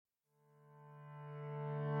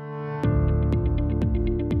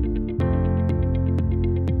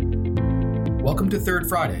Welcome to Third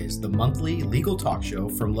Fridays, the monthly legal talk show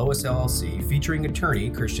from Lois LLC featuring attorney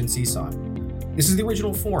Christian Cison. This is the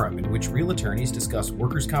original forum in which real attorneys discuss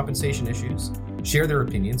workers' compensation issues, share their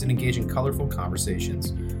opinions, and engage in colorful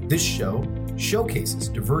conversations. This show showcases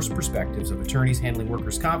diverse perspectives of attorneys handling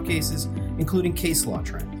workers' comp cases, including case law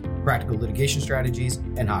trends, practical litigation strategies,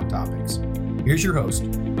 and hot topics. Here's your host,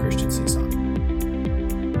 Christian Cison.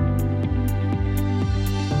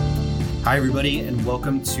 Hi, everybody, and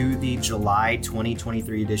welcome to the July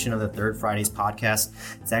 2023 edition of the Third Fridays podcast.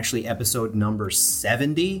 It's actually episode number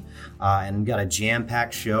 70, and we've got a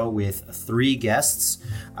jam-packed show with 3 guests.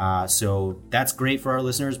 So that's great for our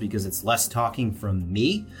listeners because it's less talking from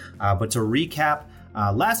me. But to recap,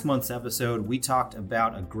 last month's episode, we talked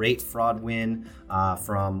about a great fraud win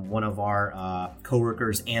from one of our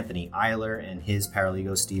coworkers, Anthony Eiler, and his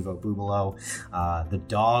paralegal, Steve Obubalo. The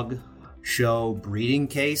dog show breeding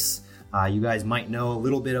case. You guys might know a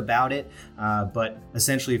little bit about it, but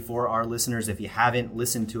essentially for our listeners, if you haven't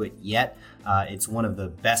listened to it yet, it's one of the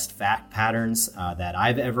best fact patterns that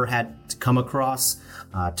I've ever had to come across,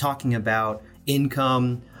 talking about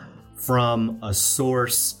income from a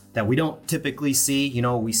source that we don't typically see. You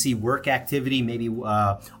know, we see work activity, maybe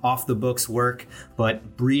off the books work,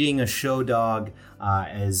 but breeding a show dog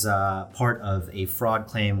as part of a fraud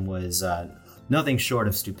claim was nothing short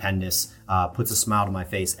of stupendous. Puts a smile to my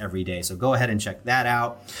face every day. So go ahead and check that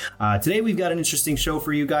out. Today we've got an interesting show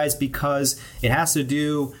for you guys because it has to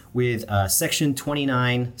do with Section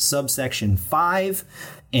 29, subsection 5.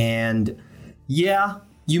 And yeah,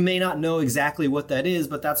 you may not know exactly what that is,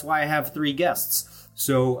 but that's why I have 3 guests.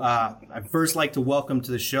 So I'd first like to welcome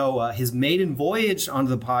to the show his maiden voyage onto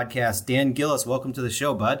the podcast, Dan Gillis. Welcome to the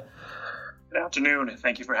show, bud. Good afternoon.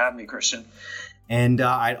 Thank you for having me, Christian. And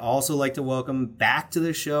I'd also like to welcome back to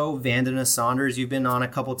the show Vandana Saunders. You've been on a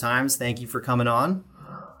couple times. Thank you for coming on.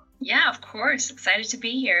 Yeah, of course. Excited to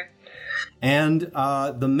be here. And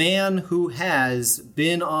the man who has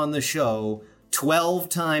been on the show 12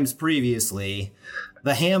 times previously,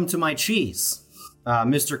 the ham to my cheese,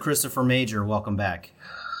 Mr. Christopher Major. Welcome back.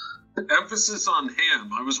 Emphasis on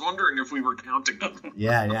ham. I was wondering if we were counting them.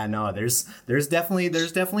 Yeah, no. There's definitely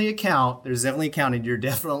a count. There's definitely a count, and you're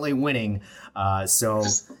definitely winning. So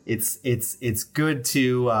it's good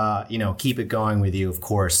to keep it going with you. Of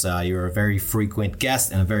course, you're a very frequent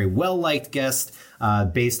guest and a very well liked guest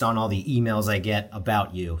based on all the emails I get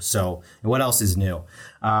about you. So what else is new?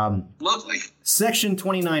 Lovely. Section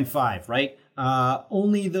 29.5, right?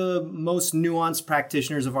 Only the most nuanced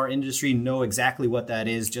practitioners of our industry know exactly what that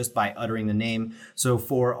is just by uttering the name. So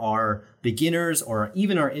for our beginners or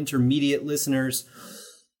even our intermediate listeners,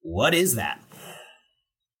 what is that?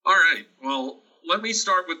 All right. Well, let me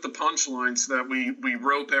start with the punchline so that we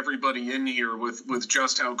rope everybody in here with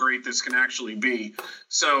just how great this can actually be.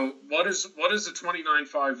 So what does a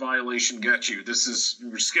 29.5 violation get you?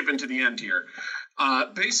 We're skipping to the end here.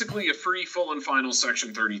 Basically a free, full, and final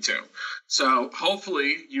Section 32. So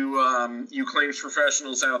hopefully you claims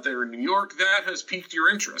professionals out there in New York, that has piqued your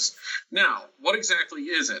interest. Now, what exactly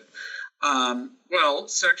is it? Well,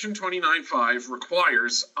 Section 29.5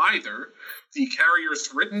 requires either the carrier's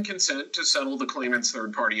written consent to settle the claimant's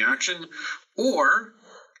third-party action, or,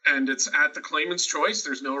 and it's at the claimant's choice,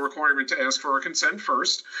 there's no requirement to ask for a consent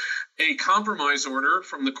first, a compromise order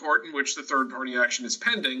from the court in which the third-party action is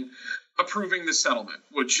pending, approving the settlement,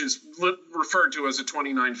 which is referred to as a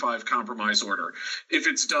 29.5 compromise order. If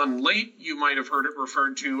it's done late, you might have heard it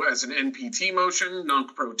referred to as an NPT motion,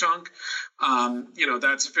 nunc pro tunc.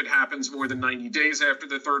 That's if it happens more than 90 days after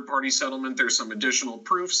the third-party settlement. There's some additional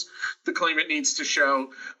proofs the claimant needs to show.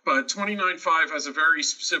 But 29.5 has a very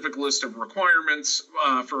specific list of requirements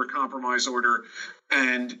for a compromise order.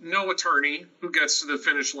 And no attorney who gets to the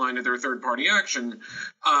finish line of their third-party action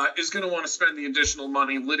is going to want to spend the additional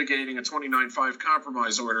money litigating a 29.5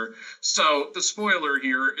 compromise order. So the spoiler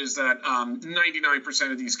here is that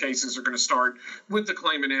 99% of these cases are going to start with the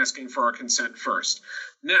claimant asking for our consent first.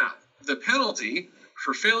 Now, the penalty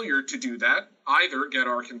for failure to do that, either get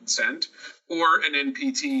our consent or an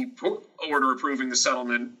NPT order approving the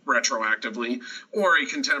settlement retroactively, or a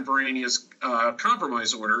contemporaneous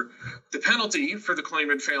compromise order, the penalty for the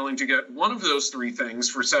claimant failing to get one of those 3 things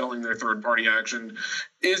for settling their third-party action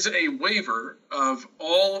is a waiver of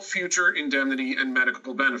all future indemnity and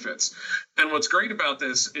medical benefits. And what's great about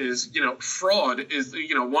this is, fraud is,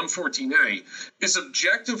 114A is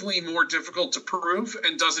objectively more difficult to prove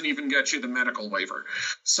and doesn't even get you the medical waiver.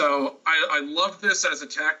 So I love this as a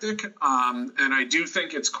tactic, and I do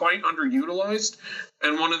think it's quite underutilized.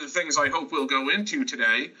 And one of the things I hope we'll go into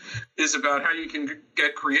today is about how you can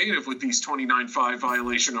get creative with these 29.5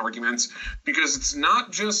 violation arguments, because it's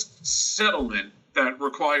not just settlement that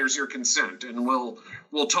requires your consent, and we'll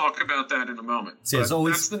talk about that in a moment. So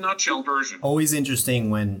that's the nutshell version. Always interesting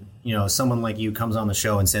when someone like you comes on the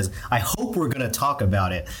show and says, "I hope we're going to talk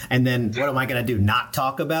about it," and then what am I going to do? Not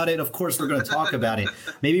talk about it? Of course we're going to talk about it.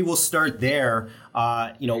 Maybe we'll start there.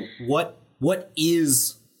 What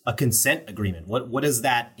is a consent agreement? What does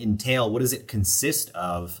that entail? What does it consist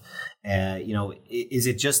of? Is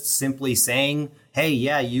it just simply saying, hey,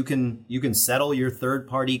 yeah, you can settle your third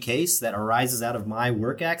party case that arises out of my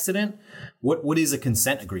work accident? What is a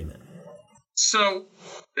consent agreement? So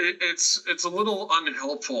it's a little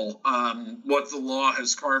unhelpful what the law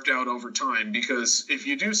has carved out over time, because if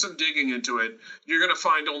you do some digging into it, you're going to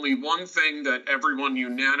find only one thing that everyone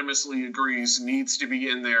unanimously agrees needs to be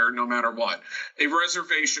in there no matter what: a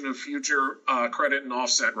reservation of future credit and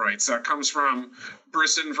offset rights. That comes from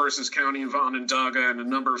Brisson versus County of Onondaga and a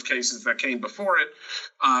number of cases that came before it.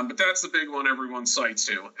 But that's the big one everyone cites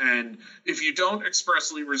to. And if you don't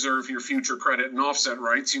expressly reserve your future credit and offset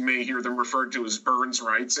rights, you may hear them referred to as Burns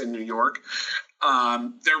rights in New York,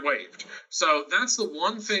 they're waived. So that's the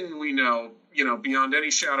one thing we know, beyond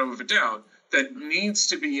any shadow of a doubt, that needs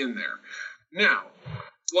to be in there. Now,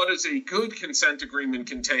 what does a good consent agreement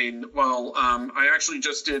contain? Well, I actually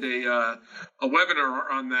just did a webinar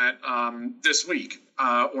on that this week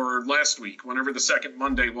or last week, whenever the second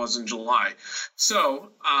Monday was in July.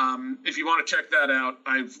 So if you want to check that out,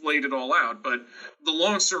 I've laid it all out. But the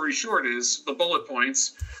long story short is the bullet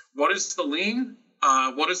points. What is the lien?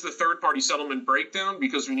 What is the third-party settlement breakdown?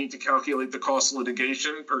 Because we need to calculate the cost of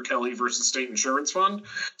litigation per Kelly versus State Insurance Fund.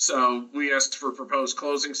 So we asked for proposed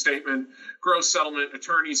closing statement, gross settlement,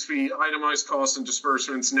 attorney's fee, itemized costs and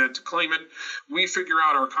disbursements net to claimant. We figure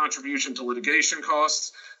out our contribution to litigation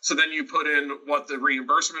costs. So then you put in what the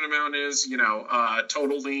reimbursement amount is,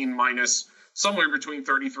 total lien minus somewhere between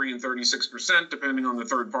 33 and 36%, depending on the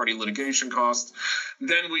third-party litigation costs.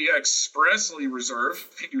 Then we expressly reserve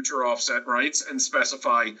future offset rights and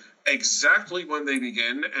specify exactly when they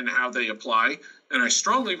begin and how they apply. And I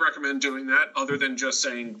strongly recommend doing that, other than just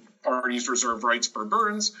saying parties reserve rights per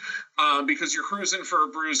Burns, because you're cruising for a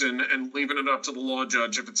bruising and leaving it up to the law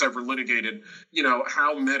judge, if it's ever litigated,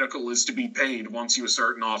 how medical is to be paid once you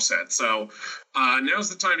assert an offset. So now's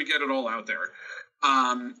the time to get it all out there.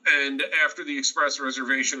 And after the express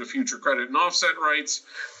reservation of future credit and offset rights,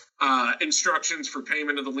 instructions for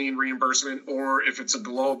payment of the lien reimbursement, or if it's a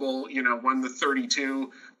global, when the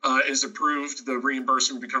 32 is approved, the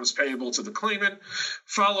reimbursement becomes payable to the claimant,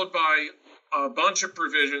 followed by a bunch of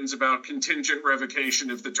provisions about contingent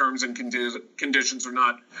revocation if the terms and conditions are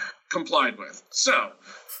not complied with. So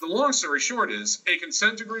the long story short is a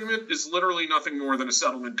consent agreement is literally nothing more than a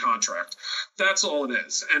settlement contract. That's all it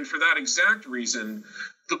is. And for that exact reason,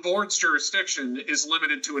 the board's jurisdiction is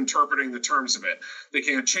limited to interpreting the terms of it. They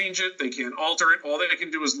can't change it. They can't alter it. All they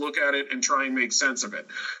can do is look at it and try and make sense of it.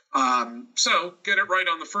 So get it right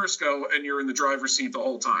on the first go, and you're in the driver's seat the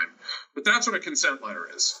whole time. But that's what a consent letter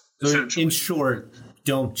is. So in short,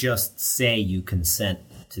 don't just say you consent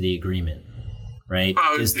to the agreement, right?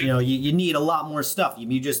 You need a lot more stuff.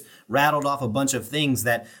 You just rattled off a bunch of things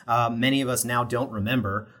that many of us now don't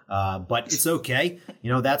remember, but it's okay.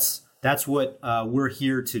 That's what we're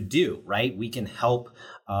here to do, right? We can help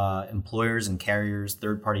employers and carriers,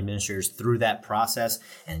 third-party administrators through that process.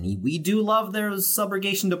 And we do love those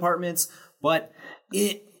subrogation departments, but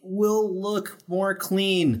it will look more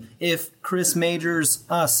clean if Chris Major's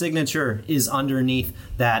signature is underneath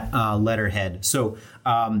that letterhead. So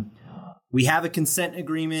we have a consent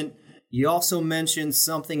agreement. You also mentioned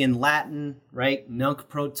something in Latin, right? Nunc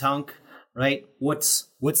pro tunc, right? What's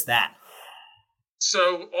that?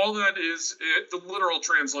 So all that is, the literal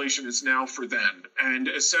translation is now for then. And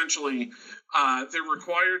essentially, they're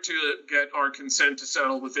required to get our consent to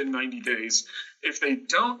settle within 90 days. If they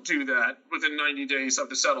don't do that within 90 days of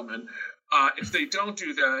the settlement, if they don't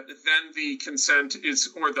do that, then the consent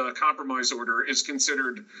or the compromise order is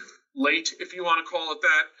considered late, if you want to call it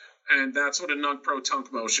that. And that's what a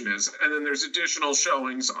nunc-pro-tunc motion is. And then there's additional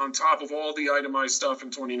showings on top of all the itemized stuff in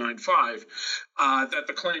 29.5 that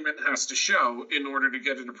the claimant has to show in order to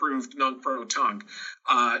get an approved nunc-pro-tunc.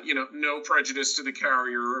 No prejudice to the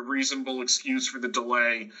carrier, a reasonable excuse for the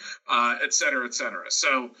delay, et cetera, et cetera.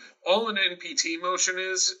 So all an NPT motion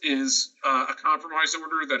is a compromise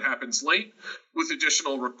order that happens late with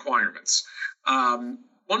additional requirements.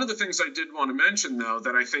 One of the things I did want to mention, though,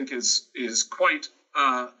 that I think is quite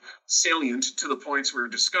salient to the points we're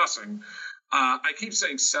discussing. I keep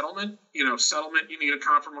saying settlement. Settlement, you need a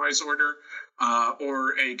compromise order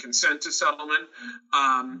or a consent to settlement.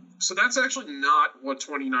 So that's actually not what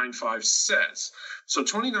 29.5 says. So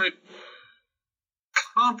 29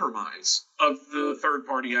 compromise of the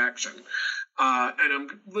third-party action. And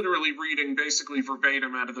I'm literally reading basically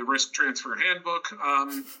verbatim out of the Risk Transfer Handbook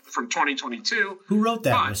from 2022. Who wrote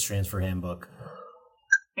that Risk Transfer Handbook?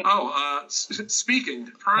 Speaking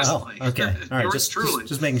personally. Oh, okay. All right.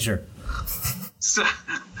 Just making sure. So,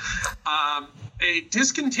 a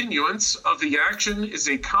discontinuance of the action is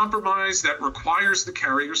a compromise that requires the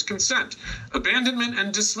carrier's consent. Abandonment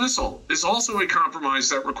and dismissal is also a compromise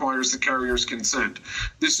that requires the carrier's consent.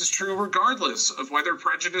 This is true regardless of whether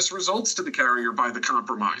prejudice results to the carrier by the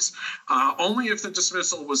compromise. Only if the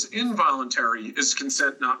dismissal was involuntary is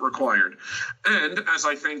consent not required. And as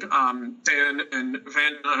I think Dan and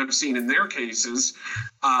Vandana have seen in their cases,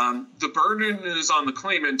 the burden is on the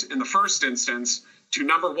claimant in the first instance to,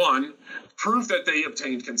 number one, prove that they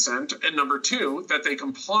obtained consent, and number two, that they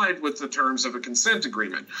complied with the terms of a consent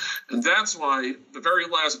agreement. And that's why the very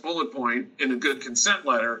last bullet point in a good consent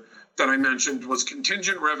letter that I mentioned was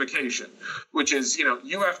contingent revocation, which is,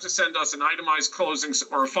 you have to send us an itemized closing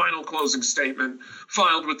or a final closing statement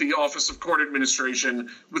filed with the Office of Court Administration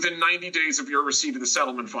within 90 days of your receipt of the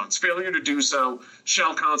settlement funds. Failure to do so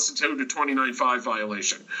shall constitute a 29.5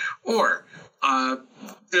 violation. Or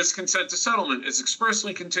this consent to settlement is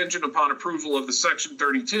expressly contingent upon approval of the Section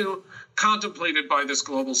 32 contemplated by this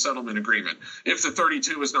global settlement agreement. If the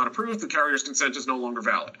 32 is not approved, the carrier's consent is no longer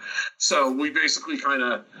valid. So we basically kind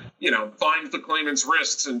of, bind the claimant's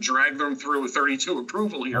wrists and drag them through a 32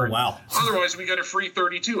 approval here. Oh, wow. Otherwise, we get a free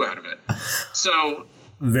 32 out of it. So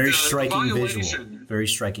very striking visual. Very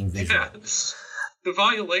striking visual. Yeah. The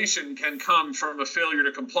violation can come from a failure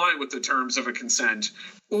to comply with the terms of a consent,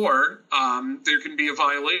 or there can be a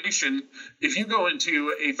violation if you go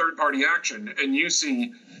into a third-party action and you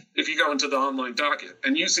see, if you go into the online docket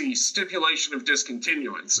and you see stipulation of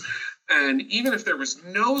discontinuance, and even if there was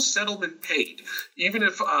no settlement paid, even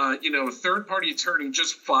if a third-party attorney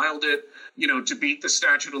just filed it, to beat the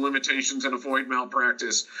statute of limitations and avoid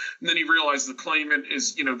malpractice, and then he realized the claimant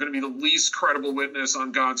is, going to be the least credible witness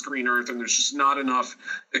on God's green earth, and there's just not enough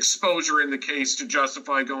exposure in the case to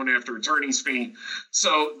justify going after attorney's fee.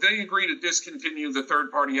 So they agree to discontinue the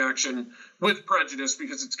third-party action with prejudice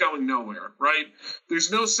because it's going nowhere, right?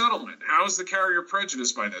 There's no settlement. How is the carrier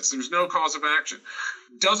prejudiced by this? There's no cause of action.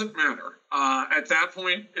 Doesn't matter. At that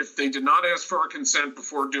point, if they did not ask for our consent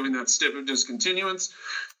before doing that stip of discontinuance,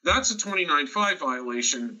 that's a 29.5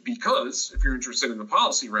 violation because, if you're interested in the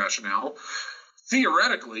policy rationale,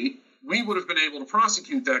 theoretically, we would have been able to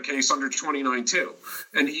prosecute that case under 29.2.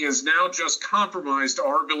 And he has now just compromised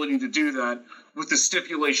our ability to do that with the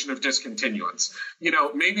stipulation of discontinuance.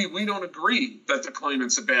 Maybe we don't agree that the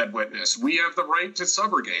claimant's a bad witness. We have the right to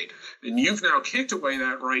subrogate. And you've now kicked away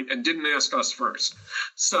that right and didn't ask us first.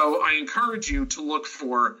 So I encourage you to look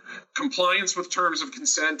for compliance with terms of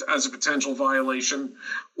consent as a potential violation,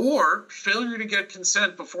 or failure to get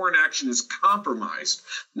consent before an action is compromised,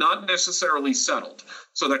 not necessarily settled.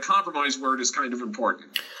 So that compromise word is kind of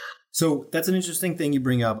important. So that's an interesting thing you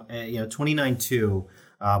bring up, 29.2.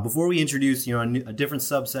 Before we introduce, a different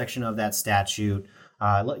subsection of that statute,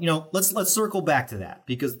 let's circle back to that,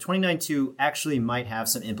 because 29.2 actually might have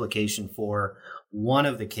some implication for one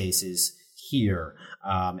of the cases here,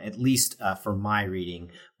 at least for my reading.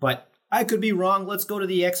 But I could be wrong. Let's go to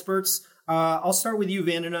the experts. I'll start with you,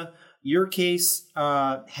 Vandana. Your case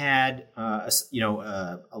had a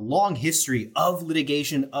long history of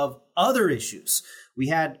litigation of other issues. We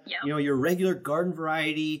had, your regular garden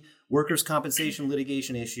variety workers' compensation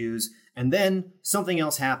litigation issues, and then something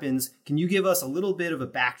else happens. Can you give us a little bit of a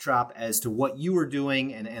backdrop as to what you were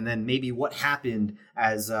doing and then maybe what happened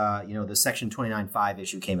as, the Section 29.5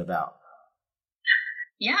 issue came about?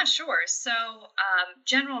 Yeah, sure. So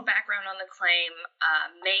general background on the claim,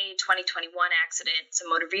 May 2021 accident. It's a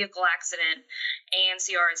motor vehicle accident.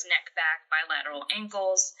 ANCR's neck, back, bilateral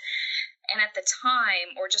ankles. And at the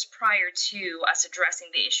time, or just prior to us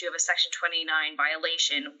addressing the issue of a Section 29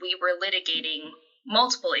 violation, we were litigating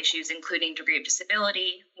multiple issues, including degree of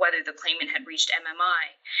disability, whether the claimant had reached MMI,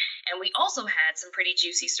 and we also had some pretty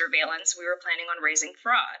juicy surveillance we were planning on raising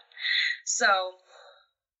fraud. So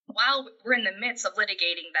while we're in the midst of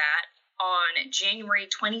litigating that, on January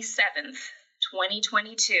 27th,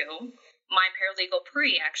 2022, my paralegal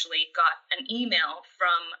Pri actually got an email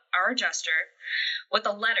from our adjuster with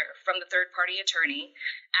a letter from the third-party attorney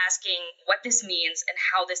asking what this means and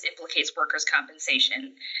how this implicates workers'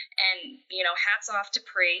 compensation. And, hats off to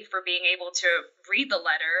Pri for being able to read the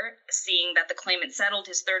letter, seeing that the claimant settled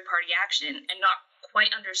his third-party action and not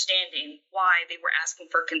quite understanding why they were asking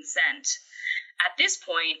for consent at this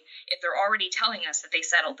point if they're already telling us that they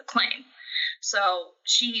settled the claim. So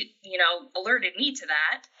she, alerted me to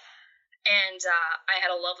that. And I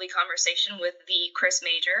had a lovely conversation with the Chris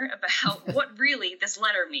Major about what really this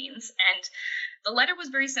letter means. And the letter was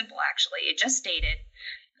very simple, actually. It just stated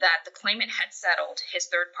that the claimant had settled his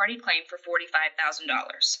third-party claim for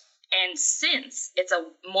 $45,000. And since it's a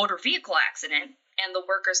motor vehicle accident and the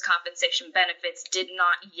workers' compensation benefits did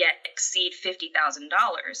not yet exceed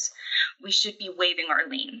 $50,000, we should be waiving our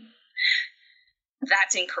lien.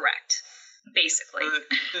 That's incorrect. Basically.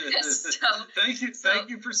 Thank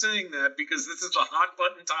you for saying that, because this is a hot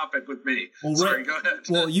button topic with me. Well, sorry, go ahead.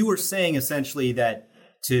 Well, you were saying essentially that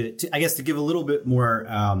to I guess to give a little bit more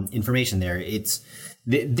information there,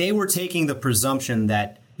 they were taking the presumption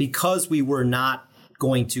that because we were not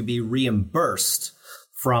going to be reimbursed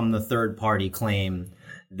from the third party claim,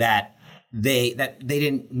 that they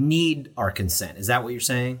didn't need our consent. Is that what you're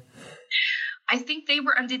saying? I think they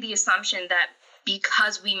were under the assumption that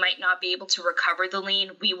because we might not be able to recover the lien,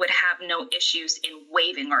 we would have no issues in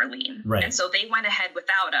waiving our lien. Right. And so they went ahead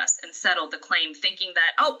without us and settled the claim, thinking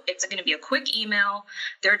that, it's going to be a quick email.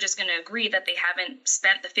 They're just going to agree that they haven't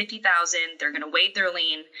spent the $50,000. They're going to waive their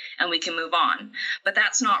lien and we can move on. But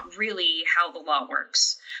that's not really how the law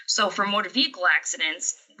works. So for motor vehicle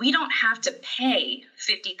accidents, we don't have to pay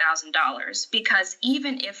 $50,000 because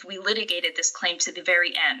even if we litigated this claim to the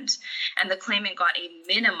very end and the claimant got a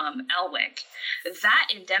minimum LWIC, that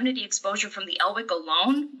indemnity exposure from the LWIC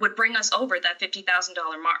alone would bring us over that $50,000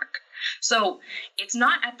 mark. So it's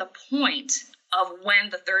not at the point of when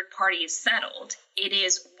the third party is settled. It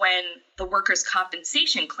is when the workers'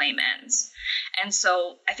 compensation claim ends. And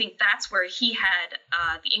so I think that's where he had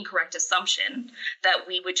the incorrect assumption that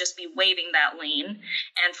we would just be waiving that lien.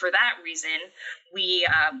 And for that reason, we,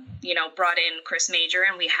 brought in Chris Major,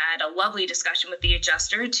 and we had a lovely discussion with the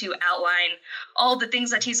adjuster to outline all the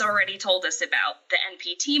things that he's already told us about the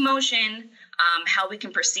NPT motion, how we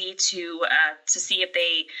can proceed to see if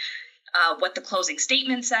they what the closing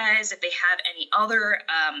statement says, if they have any other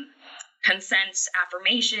consents,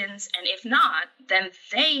 affirmations, and if not, then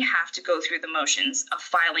they have to go through the motions of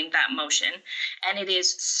filing that motion. And it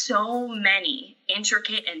is so many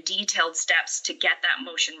intricate and detailed steps to get that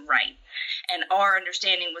motion right. And our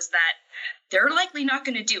understanding was that they're likely not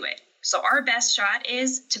going to do it. So our best shot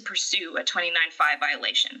is to pursue a 29-5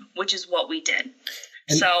 violation, which is what we did.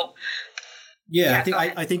 Yeah,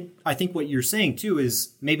 I think what you're saying too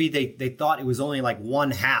is maybe they thought it was only like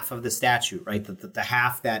one half of the statute, right? The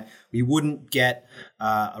half that we wouldn't get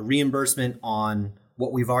a reimbursement on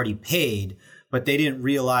what we've already paid, but they didn't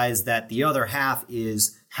realize that the other half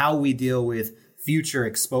is how we deal with future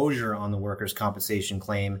exposure on the workers' compensation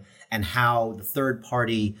claim and how the third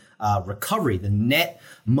party recovery, the net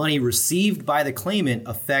money received by the claimant,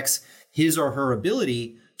 affects his or her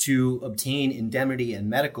ability to obtain indemnity and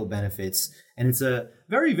medical benefits. And it's a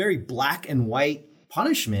very, very black and white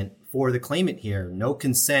punishment for the claimant here. No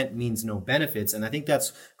consent means no benefits. And I think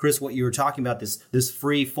that's, Chris, what you were talking about, this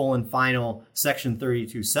free, full, and final Section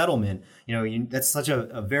 32 settlement. That's such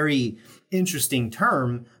a very interesting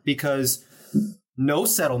term because no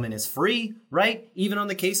settlement is free, right? Even on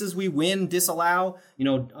the cases we win, disallow.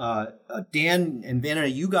 Dan and Vanna,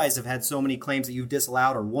 you guys have had so many claims that you've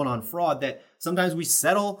disallowed or won on fraud that sometimes we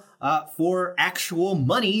settle for actual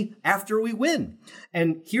money after we win.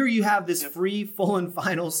 And here you have this free, full, and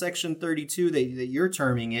final Section 32 that you're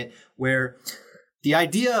terming it, where the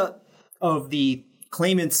idea of the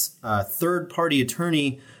claimant's third-party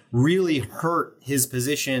attorney really hurt his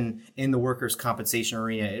position in the workers' compensation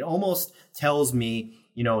arena. It almost tells me,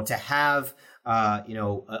 to have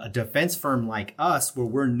a defense firm like us, where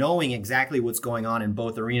we're knowing exactly what's going on in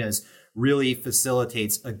both arenas, really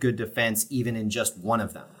facilitates a good defense, even in just one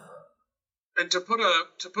of them. And to put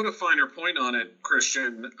a finer point on it,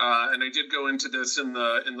 Christian, and I did go into this in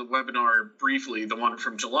the webinar briefly, the one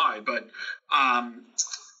from July, but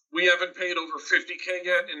we haven't paid over $50K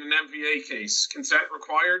yet in an MVA case. Consent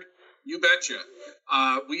required? You betcha.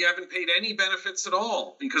 We haven't paid any benefits at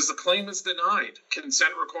all because the claim is denied.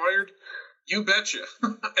 Consent required? You betcha.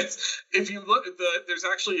 If you look at there's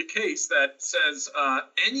actually a case that says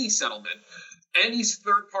any settlement, any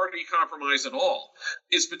third-party compromise at all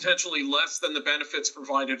is potentially less than the benefits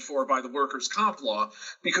provided for by the workers' comp law,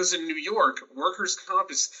 because in New York, workers' comp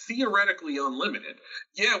is theoretically unlimited.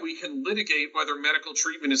 Yeah, we can litigate whether medical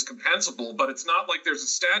treatment is compensable, but it's not like there's a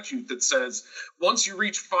statute that says once you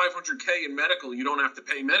reach $500K in medical, you don't have to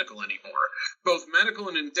pay medical anymore. Both medical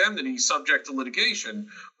and indemnity subject to litigation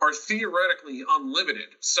are theoretically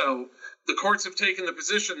unlimited. So the courts have taken the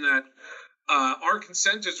position that our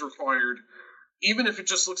consent is required, even if it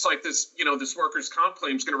just looks like this, this workers' comp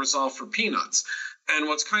claim is going to resolve for peanuts. And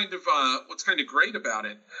what's kind of great about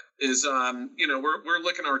it is, we're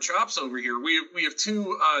licking our chops over here. We have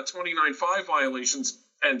two 29.5 violations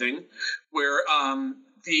pending, where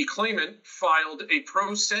the claimant filed a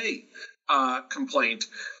pro se complaint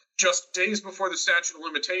just days before the statute of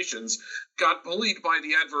limitations, got bullied by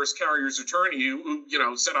the adverse carrier's attorney who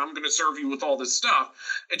said, I'm going to serve you with all this stuff.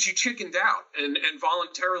 And she chickened out and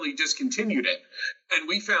voluntarily discontinued it. And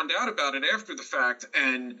we found out about it after the fact.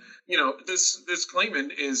 And, this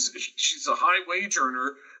claimant she's a high wage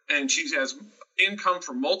earner, and she has income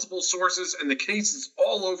from multiple sources, and the case is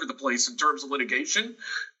all over the place in terms of litigation.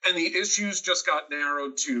 And the issues just got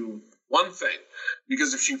narrowed to one thing,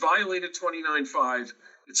 because if she violated 29.5,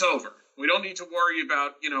 it's over. We don't need to worry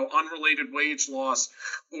about, unrelated wage loss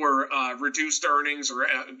or reduced earnings or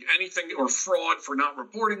anything, or fraud for not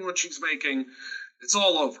reporting what she's making. It's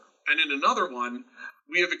all over. And in another one,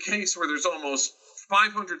 we have a case where there's almost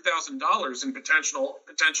 $500,000 in potential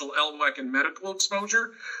LWEC and medical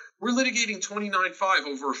exposure. We're litigating 29.5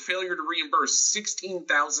 over a failure to reimburse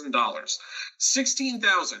 $16,000.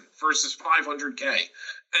 $16,000 versus $500K.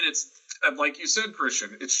 And it's, like you said,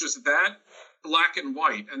 Christian, it's just that black and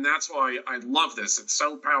white, and that's why I love this. It's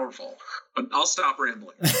so powerful. But I'll stop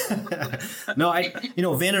rambling.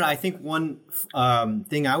 No, Vanna, I think one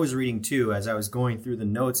thing I was reading too, as I was going through the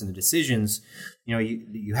notes and the decisions,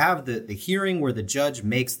 you have the hearing where the judge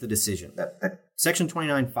makes the decision. That Section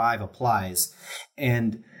 29.5 applies,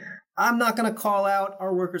 and I'm not going to call out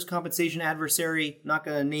our workers' compensation adversary, not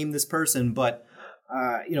going to name this person, but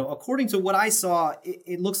according to what I saw,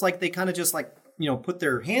 it looks like they kind of just put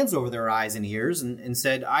their hands over their eyes and ears and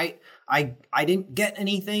said, I didn't get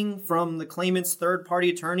anything from the claimant's third-party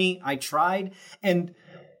attorney. I tried. And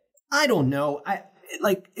I don't know.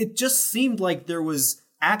 It just seemed like there was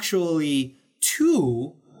actually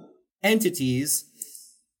two entities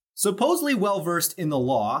supposedly well-versed in the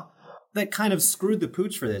law that kind of screwed the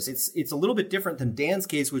pooch for this. It's a little bit different than Dan's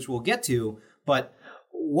case, which we'll get to. But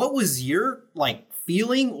what was your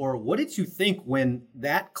feeling, or what did you think when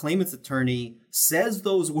that claimant's attorney says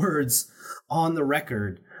those words on the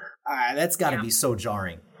record? That's got to be so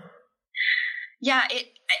jarring. Yeah, it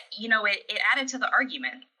added to the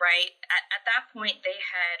argument, right? At that point, they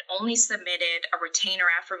had only submitted a retainer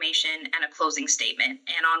affirmation and a closing statement.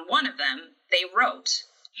 And on one of them, they wrote,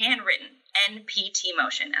 handwritten, NPT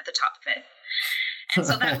motion at the top of it. And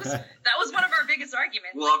so that was one of our biggest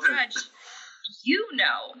arguments. Love it. Judge, you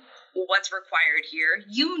know what's required here.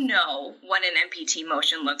 You know what an NPT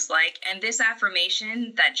motion looks like. And this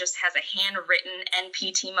affirmation that just has a handwritten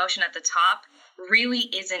NPT motion at the top really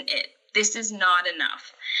isn't it. This is not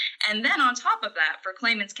enough. And then on top of that, for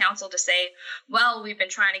claimant's counsel to say, well, we've been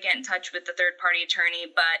trying to get in touch with the third-party attorney,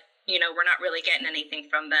 but, we're not really getting anything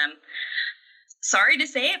from them. Sorry to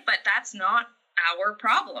say it, but that's not our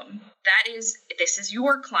problem. This is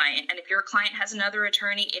your client. And if your client has another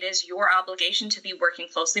attorney, it is your obligation to be working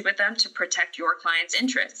closely with them to protect your client's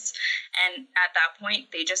interests. And at that point,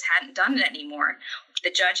 they just hadn't done it anymore. The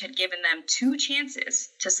judge had given them 2 chances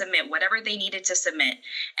to submit whatever they needed to submit.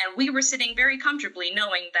 And we were sitting very comfortably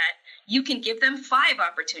knowing that you can give them 5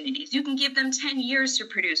 opportunities. You can give them 10 years to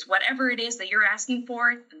produce whatever it is that you're asking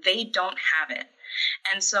for. They don't have it.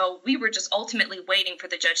 And so we were just ultimately waiting for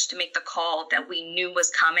the judge to make the call that we knew was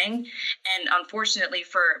coming. And unfortunately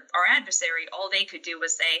for our adversary, all they could do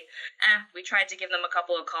was say, we tried to give them a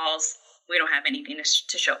couple of calls. We don't have anything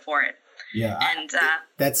to show for it. Yeah. And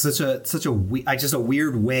that's such a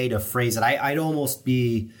weird way to phrase it. I'd almost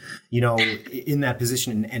be, in that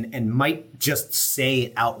position and might just say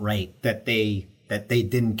it outright that they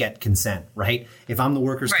didn't get consent, right? If I'm the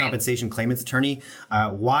workers' compensation claimant's attorney,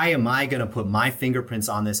 why am I going to put my fingerprints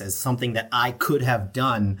on this as something that I could have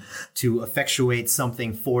done to effectuate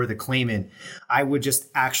something for the claimant? I would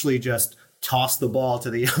just toss the ball to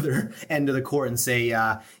the other end of the court and say,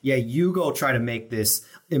 you go try to make this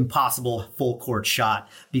impossible full court shot,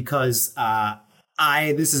 because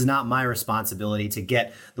this is not my responsibility to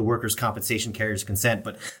get the workers' compensation carrier's consent,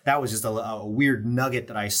 but that was just a weird nugget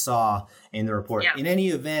that I saw in the report. Yeah. In any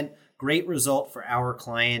event, great result for our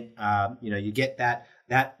client. You get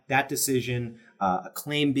that decision, a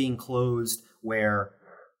claim being closed where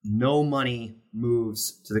no money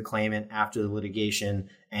moves to the claimant after the litigation,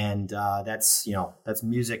 and that's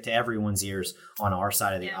music to everyone's ears on our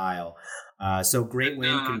side of the aisle. So great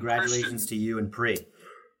win! Congratulations to you and Pri.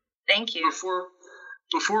 Thank you.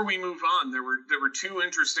 Before we move on, there were two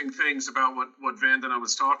interesting things about what Vandana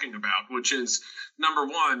was talking about, which is, number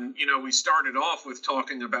one, we started off with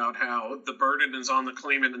talking about how the burden is on the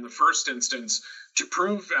claimant in the first instance to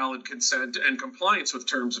prove valid consent and compliance with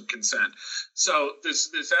terms of consent. So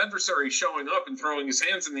this adversary showing up and throwing his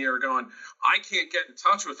hands in the air going, I can't get in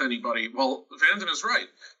touch with anybody. Well, Vandana's right.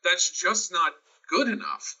 That's just not good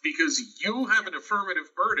enough, because you have an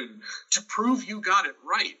affirmative burden to prove you got it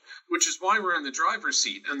right, which is why we're in the driver's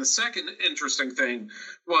seat. And the second interesting thing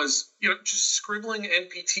was, just scribbling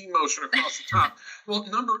NPT motion across the top. Well,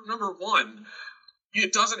 number one,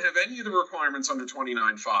 it doesn't have any of the requirements under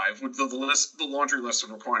 29.5 with the laundry list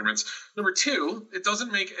of requirements. Number two, it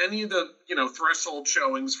doesn't make any of the threshold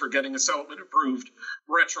showings for getting a settlement approved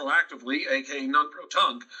retroactively, aka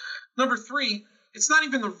non-pro-tunc. Number three, it's not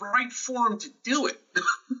even the right forum to do it.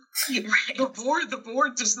 The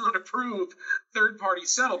board does not approve third-party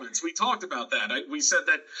settlements. We talked about that. We said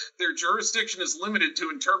that their jurisdiction is limited to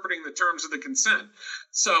interpreting the terms of the consent.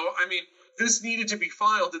 So, this needed to be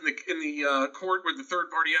filed in the court where the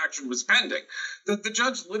third-party action was pending. The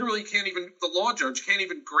judge literally the law judge can't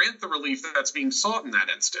even grant the relief that's being sought in that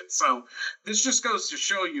instance. So this just goes to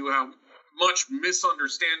show you how much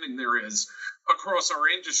misunderstanding there is across our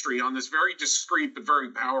industry on this very discreet but very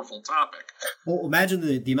powerful topic. Well,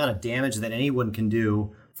 imagine the amount of damage that anyone can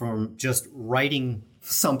do from just writing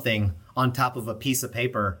something on top of a piece of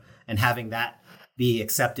paper and having that be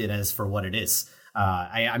accepted as for what it is.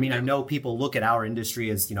 I know people look at our industry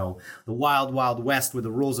as, the wild, wild west with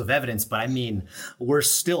the rules of evidence, but we're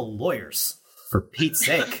still lawyers, for Pete's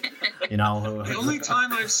sake. The only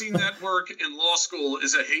time I've seen that work in law school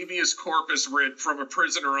is a habeas corpus writ from a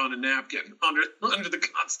prisoner on a napkin under the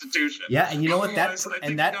Constitution. Yeah, and you know what? Otherwise, I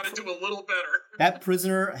think we got to do a little better. That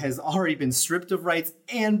prisoner has already been stripped of rights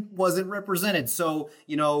and wasn't represented. So,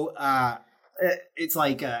 it's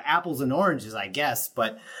like apples and oranges, I guess.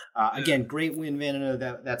 But again, great win,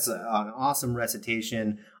 Vandana. That's an awesome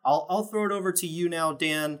recitation. I'll throw it over to you now,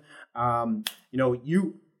 Dan.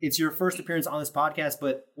 It's your first appearance on this podcast,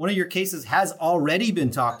 but one of your cases has already been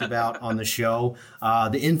talked about on the show.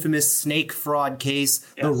 The infamous snake fraud case,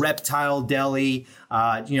 yes. The Reptile Deli,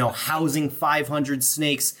 housing 500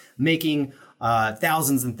 snakes, making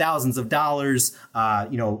thousands and thousands of dollars.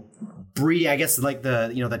 Bree, I guess, like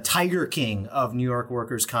the Tiger King of New York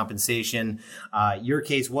workers' compensation. Your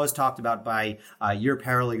case was talked about by your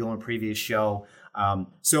paralegal in a previous show.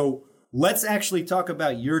 So let's actually talk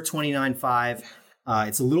about your 29.5.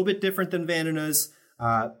 It's a little bit different than Vandana's.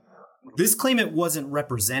 This claimant wasn't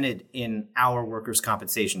represented in our workers'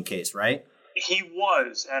 compensation case, right? He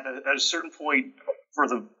was at a certain point for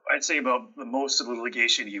I'd say about the most of the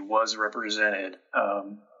litigation, he was represented.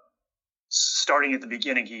 Starting at the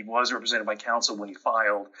beginning, he was represented by counsel when he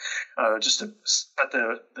filed. Just to set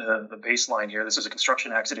the baseline here, this is a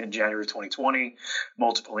construction accident in January 2020,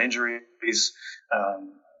 multiple injuries.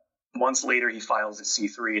 Months later, he files a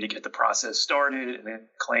C3 to get the process started, and it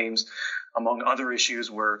claims, among other issues,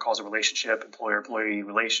 were causal relationship, employer-employee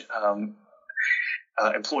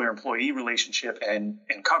relationship, and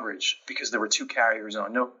coverage, because there were two carriers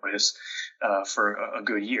on notice for a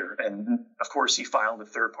good year. And of course, he filed a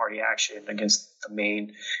third-party action against the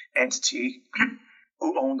main entity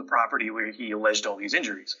who owned the property where he alleged all these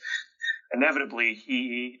injuries. Inevitably,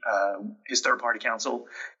 his third-party counsel,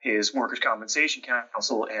 his workers' compensation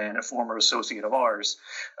counsel, and a former associate of ours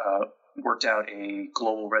worked out a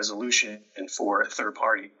global resolution for a third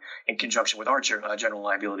party in conjunction with our general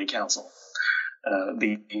liability counsel,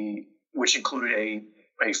 which included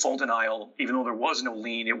a full denial. Even though there was no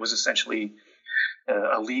lien, it was essentially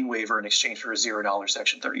a lien waiver in exchange for a $0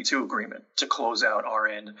 Section 32 agreement to close out our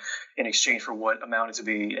end in exchange for what amounted to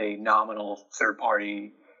be a nominal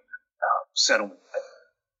third-party settlement.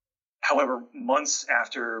 However, months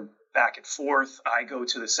after back and forth, I go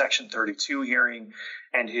to the Section 32 hearing,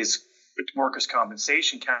 and his workers'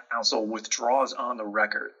 compensation counsel withdraws on the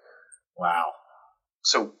record. Wow.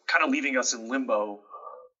 So kind of leaving us in limbo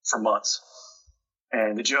for months.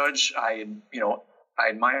 And the judge, I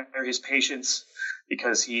admire his patience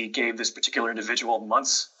because he gave this particular individual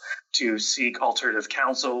months to seek alternative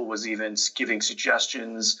counsel, was even giving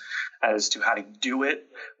suggestions as to how to do it.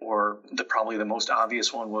 Or probably the most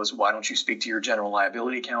obvious one was, why don't you speak to your general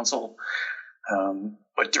liability counsel?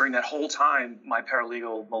 But during that whole time, my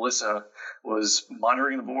paralegal, Melissa, was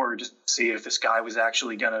monitoring the board to see if this guy was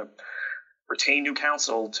actually going to retain new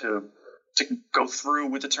counsel to go through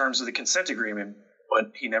with the terms of the consent agreement.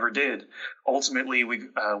 But he never did. Ultimately, we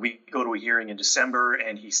go to a hearing in December,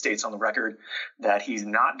 and he states on the record that he's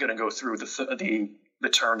not going to go through the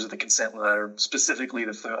terms of the consent letter, specifically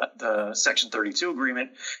the Section 32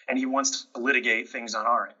 agreement, and he wants to litigate things on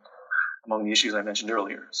our end, among the issues I mentioned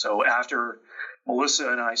earlier. So after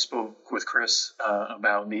Melissa and I spoke with Chris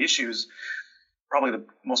about the issues, probably the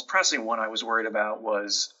most pressing one I was worried about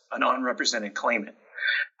was an unrepresented claimant.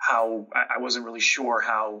 How I wasn't really sure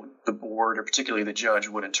how the board, or particularly the judge,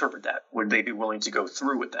 would interpret that. Would they be willing to go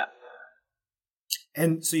through with that?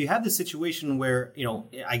 And so you have the situation where,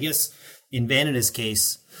 I guess in Vanita's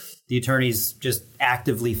case, the attorney's just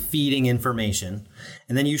actively feeding information.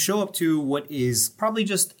 And then you show up to what is probably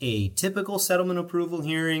just a typical settlement approval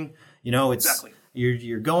hearing. It's exactly.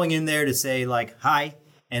 You're going in there to say like, hi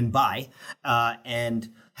and bye, and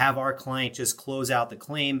have our client just close out the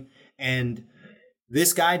claim. And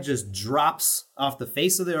this guy just drops off the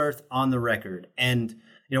face of the earth on the record. And,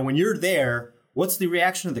 when you're there, what's the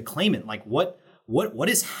reaction of the claimant? Like what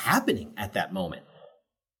is happening at that moment?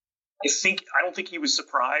 I don't think he was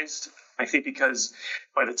surprised. I think because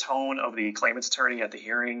by the tone of the claimant's attorney at the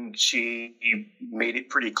hearing, she made it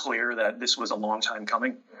pretty clear that this was a long time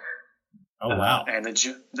coming. Oh, wow. And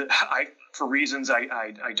for reasons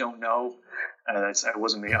I don't know, I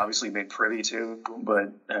wasn't obviously made privy to,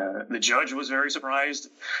 but the judge was very surprised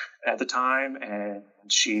at the time, and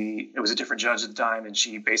it was a different judge at the time, and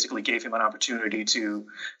she basically gave him an opportunity to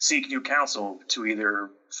seek new counsel to either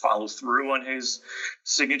follow through on his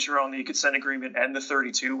signature on the consent agreement and the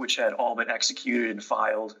 32, which had all been executed and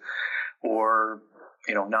filed, or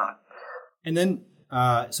not. And then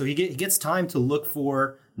so he gets time to look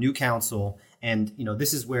for new counsel. And,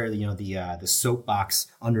 this is where, the soapbox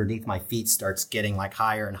underneath my feet starts getting like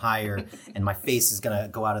higher and higher, and my face is going to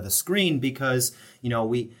go out of the screen because,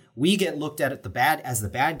 we get looked at as the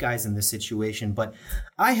bad guys in this situation. But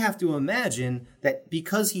I have to imagine that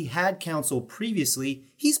because he had counsel previously,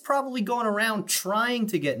 he's probably going around trying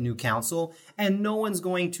to get new counsel, and no one's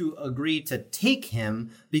going to agree to take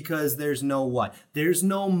him because there's no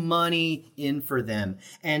money in for them.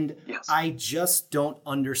 And yes. I just don't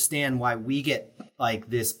understand why we get like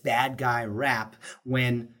this bad guy rap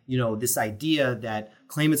when, this idea that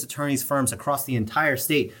claimants, attorneys, firms across the entire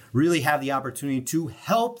state really have the opportunity to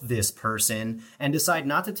help this person and decide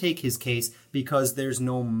not to take his case because there's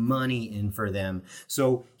no money in for them.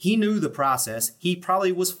 So he knew the process. He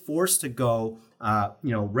probably was forced to go,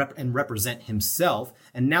 and represent himself,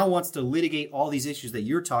 and now wants to litigate all these issues that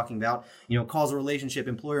you're talking about, causal relationship,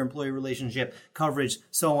 employer-employee relationship, coverage,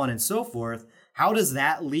 so on and so forth. How does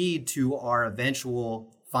that lead to our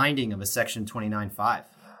eventual finding of a Section 29.5?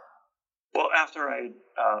 Well, after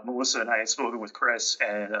Melissa and I had spoken with Chris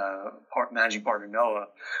and managing partner Noah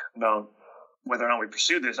about whether or not we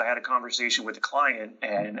pursued this, I had a conversation with the client,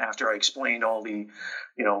 and after I explained all the,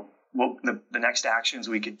 what the next actions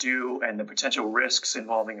we could do and the potential risks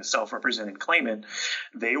involving a self-represented claimant,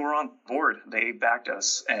 they were on board. They backed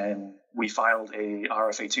us, and we filed a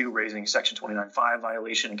RFA2 raising Section 29.5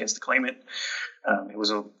 violation against the claimant. It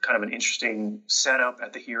was a kind of an interesting setup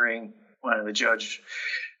at the hearing when the judge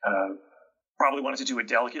probably wanted to do it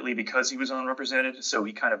delicately because he was unrepresented, so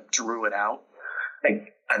he kind of drew it out.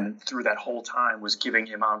 And through that whole time was giving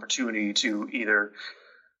him opportunity to either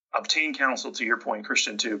obtain counsel, to your point,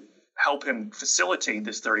 Christian, to help him facilitate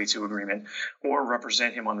this 32 agreement or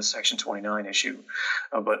represent him on the Section 29 issue.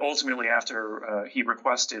 But ultimately, after he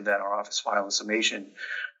requested that our office file a summation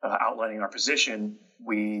outlining our position,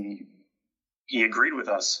 he agreed with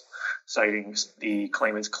us, citing the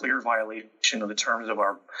claimant's clear violation of the terms of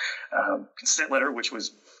our consent letter, which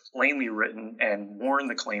was plainly written, and warned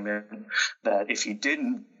the claimant that if he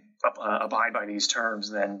didn't abide by these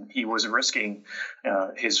terms, then he was risking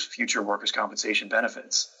his future workers' compensation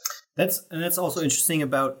benefits. That's also interesting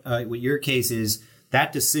about what your case is.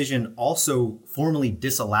 That decision also formally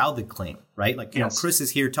disallowed the claim, right? Like, yes. Chris is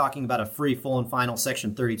here talking about a free, full, and final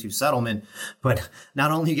Section 32 settlement, but not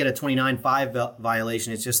only you get a 29.5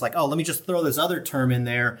 violation, it's just like, oh, let me just throw this other term in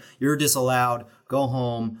there. You're disallowed. Go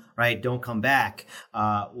home, right? Don't come back.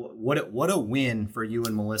 What a win for you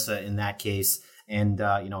and Melissa in that case. And,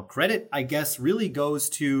 credit, I guess, really goes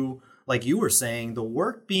to, like you were saying, the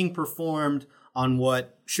work being performed on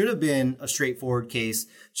what should have been a straightforward case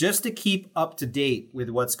just to keep up to date with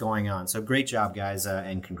what's going on. So great job, guys,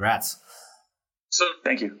 and congrats. So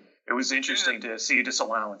thank you. It was interesting to see a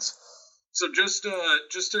disallowance. So just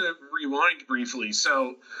to rewind briefly,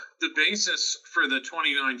 so the basis for the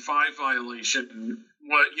 29.5 violation,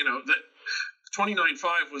 the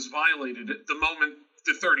 29.5 was violated at the moment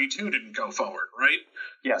the 32 didn't go forward, right?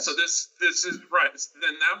 Yes. So this is right.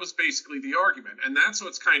 Then that was basically the argument, and that's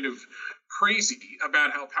what's kind of crazy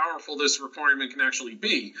about how powerful this requirement can actually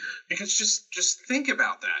be. Because just think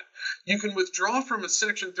about that. You can withdraw from a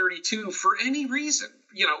Section 32 for any reason.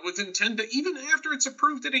 Within 10 days, even after it's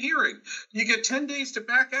approved at a hearing, you get 10 days to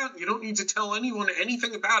back out, and you don't need to tell anyone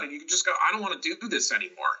anything about it. You can just go, I don't want to do this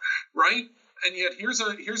anymore, right? And yet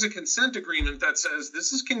here's a consent agreement that says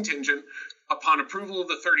this is contingent upon approval of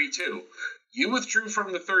the 32. You withdrew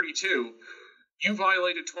from the 32, you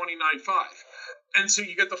violated 29.5. And so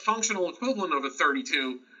you get the functional equivalent of a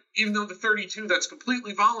 32, even though the 32 that's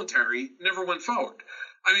completely voluntary never went forward.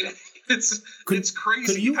 I mean, it's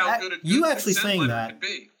crazy how good a good you actually saying letter that can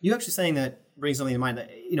be. You actually saying that brings something to mind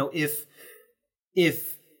that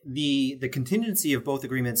if the contingency of both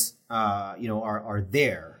agreements are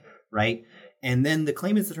there, right? And then the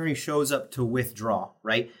claimant's attorney shows up to withdraw,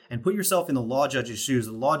 right? And put yourself in the law judge's shoes.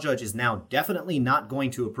 The law judge is now definitely not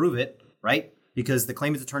going to approve it, right? Because the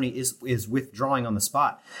claimant's attorney is withdrawing on the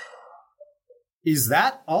spot. Is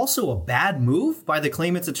that also a bad move by the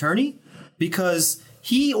claimant's attorney? Because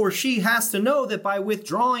he or she has to know that by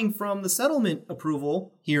withdrawing from the settlement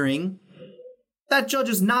approval hearing, that judge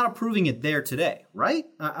is not approving it there today, right?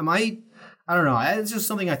 I don't know. It's just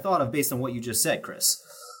something I thought of based on what you just said, Chris.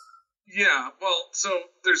 Yeah, well, so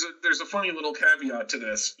there's a funny little caveat to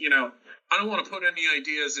this. I don't want to put any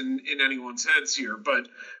ideas in anyone's heads here, but,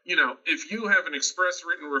 if you have an express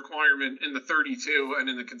written requirement in the 32 and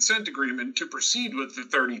in the consent agreement to proceed with the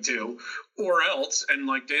 32, or else, and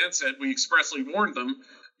like Dan said, we expressly warned them,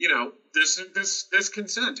 this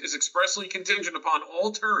consent is expressly contingent upon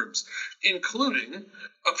all terms, including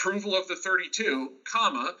approval of the 32,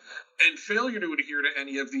 and failure to adhere to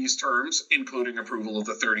any of these terms, including approval of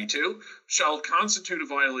the 32, shall constitute a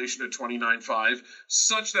violation of 29.5,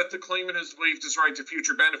 such that the claimant has waived his right to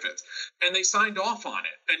future benefits. And they signed off on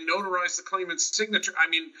it and notarized the claimant's signature. I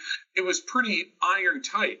mean, it was pretty iron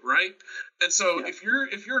tight, right? And so if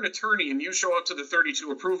you're an attorney and you show up to the 32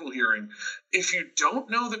 approval hearing, if you don't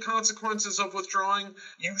know the consequences of withdrawing,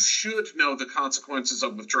 you should know the consequences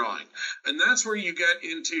of withdrawing. And that's where you get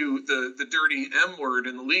into the dirty M word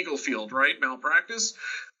in the legal field, right? Malpractice.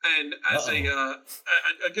 And as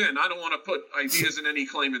again, I don't want to put ideas in any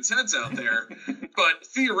claimant's heads out there, but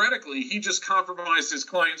theoretically, he just compromised his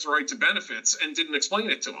client's right to benefits and didn't explain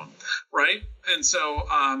it to him, right? And so,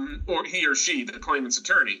 or he or she, the claimant's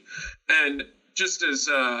attorney. And just as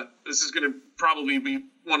this is going to probably be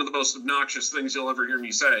one of the most obnoxious things you'll ever hear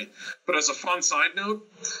me say, but as a fun side note,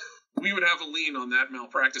 we would have a lien on that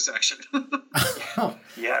malpractice action.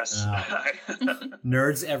 Yes.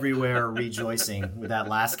 Nerds everywhere are rejoicing with that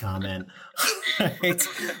last comment. Right?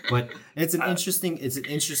 But it's an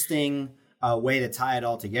interesting way to tie it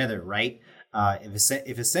all together, right?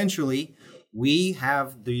 If essentially we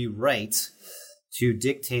have the right to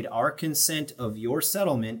dictate our consent of your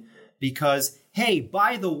settlement because, hey,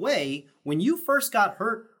 by the way, when you first got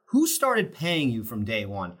hurt, who started paying you from day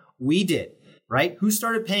one? We did. Right? Who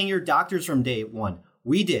started paying your doctors from day one?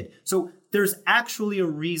 We did. So there's actually a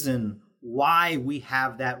reason why we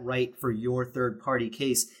have that right for your third party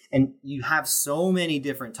case. And you have so many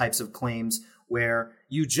different types of claims where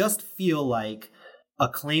you just feel like a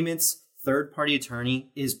claimant's third party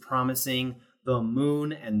attorney is promising the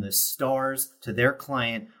moon and the stars to their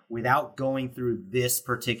client without going through this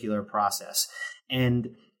particular process.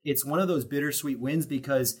 And it's one of those bittersweet wins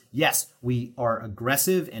because, yes, we are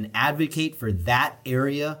aggressive and advocate for that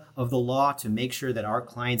area of the law to make sure that our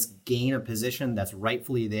clients gain a position that's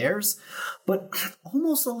rightfully theirs. But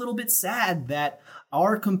almost a little bit sad that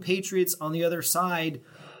our compatriots on the other side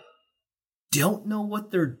don't know what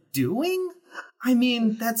they're doing. I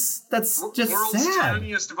mean, that's just world's sad.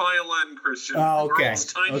 Tiniest violin, Christian. Oh, okay.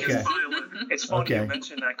 World's tiniest violin. It's funny you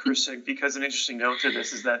mentioned that, Christian, because an interesting note to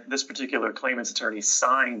this is that this particular claimant's attorney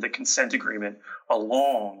signed the consent agreement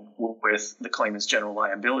along with the claimant's general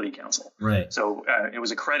liability counsel. Right. So it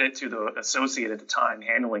was a credit to the associate at the time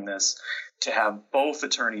handling this to have both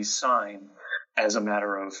attorneys sign as a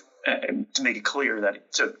matter of to make it clear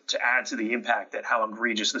that to add to the impact that how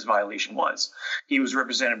egregious this violation was. He was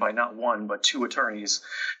represented by not one, but two attorneys.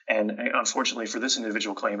 And unfortunately for this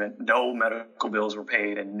individual claimant, no medical bills were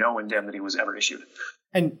paid and no indemnity was ever issued.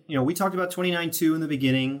 And, we talked about 29-2 in the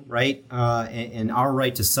beginning, right? And our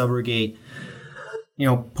right to subrogate,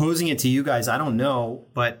 posing it to you guys, I don't know,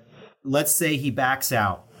 but let's say he backs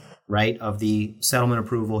out, right, of the settlement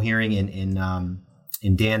approval hearing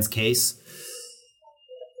in Dan's case.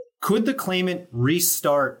 Could the claimant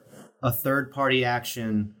restart a third-party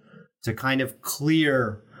action to kind of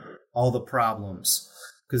clear all the problems?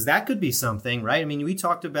 Because that could be something, right? I mean, we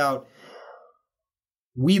talked about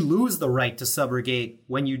we lose the right to subrogate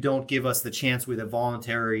when you don't give us the chance with a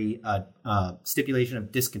voluntary stipulation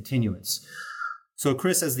of discontinuance. So,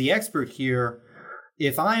 Chris, as the expert here,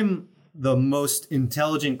 if I'm the most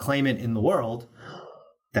intelligent claimant in the world,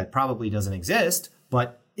 that probably doesn't exist,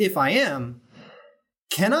 but if I am,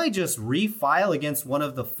 can I just refile against one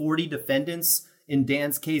of the 40 defendants in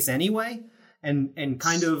Dan's case anyway and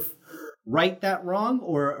kind of right that wrong?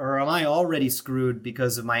 Or am I already screwed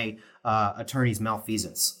because of my attorney's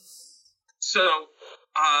malfeasance? So,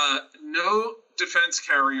 no defense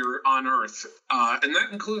carrier on earth, and that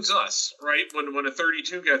includes us, right? When a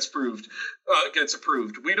 32 gets approved,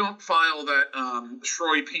 we don't file that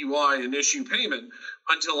Shroy PY and issue payment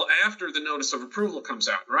until after the notice of approval comes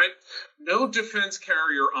out, right? No defense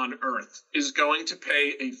carrier on earth is going to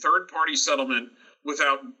pay a third-party settlement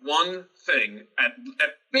without one thing at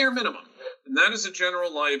bare minimum, and that is a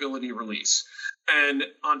general liability release. And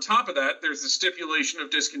on top of that, there's the stipulation of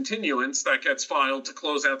discontinuance that gets filed to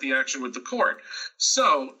close out the action with the court.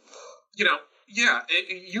 So,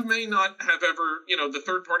 you may not have ever, the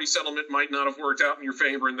third-party settlement might not have worked out in your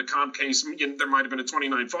favor in the comp case. There might have been a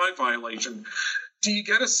 29-5 violation. Do you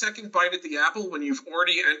get a second bite at the apple when you've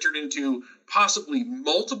already entered into possibly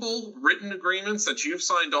multiple written agreements that you've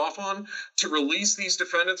signed off on to release these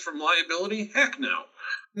defendants from liability? Heck no.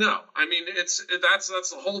 No, I mean that's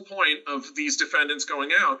the whole point of these defendants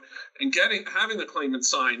going out and having the claimant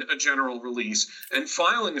sign a general release and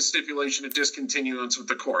filing a stipulation of discontinuance with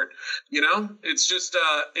the court. It's just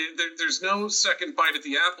there's no second bite at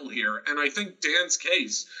the apple here, and I think Dan's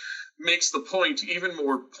case makes the point even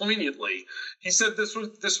more poignantly. He said this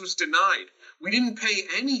was denied. We didn't pay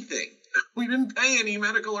anything. We didn't pay any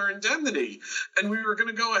medical or indemnity, and we were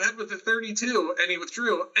going to go ahead with the 32, and he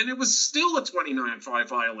withdrew, and it was still a 29-5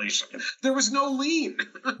 violation. There was no lien.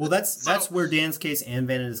 Well, that's where Dan's case and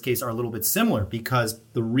Vanita's case are a little bit similar, because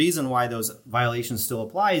the reason why those violations still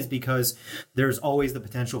apply is because there's always the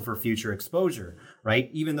potential for future exposure, right?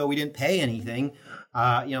 Even though we didn't pay anything,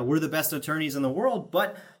 we're the best attorneys in the world,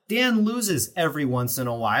 but Dan loses every once in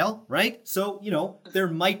a while, right? So, there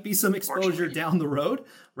might be some exposure down the road,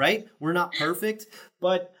 right? We're not perfect,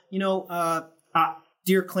 but,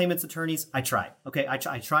 dear claimants attorneys, I tried. Okay, I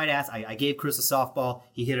tried to ask. I gave Chris a softball.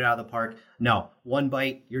 He hit it out of the park. No, one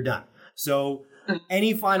bite, you're done. So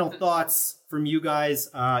any final thoughts from you guys,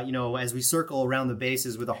 as we circle around the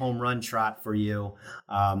bases with a home run trot for you,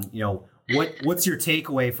 what's your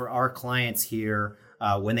takeaway for our clients here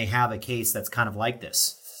when they have a case that's kind of like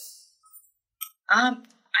this?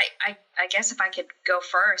 I guess if I could go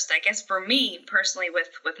first, I guess for me personally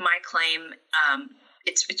with my claim,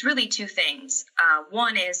 it's really two things.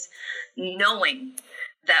 One is knowing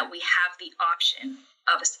that we have the option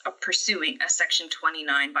of pursuing a Section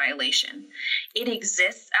 29 violation. It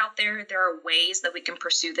exists out there. There are ways that we can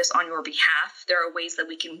pursue this on your behalf. There are ways that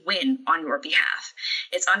we can win on your behalf.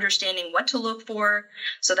 It's understanding what to look for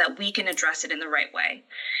so that we can address it in the right way.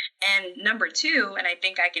 And number two, and I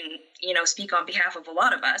think I can, speak on behalf of a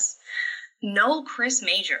lot of us, know Chris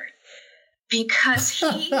Major, because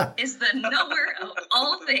he is the knower of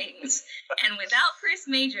all things. And without Chris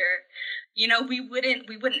Major, we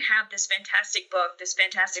wouldn't have this fantastic book, this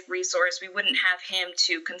fantastic resource. We wouldn't have him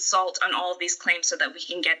to consult on all of these claims so that we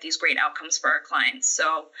can get these great outcomes for our clients.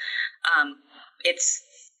 So it's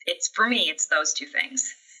for me, it's those two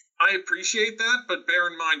things. I appreciate that, but bear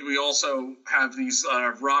in mind we also have these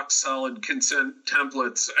rock-solid consent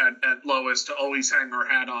templates at Lois to always hang our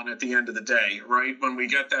hat on at the end of the day, right? When we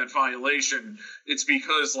get that violation, it's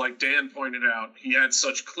because, like Dan pointed out, he had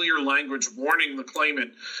such clear language warning the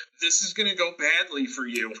claimant, this is going to go badly for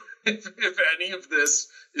you if any of this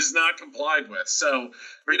is not complied with. So,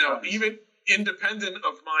 even independent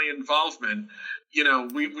of my involvement,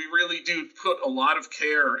 we really do put a lot of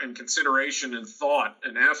care and consideration and thought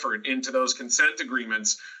and effort into those consent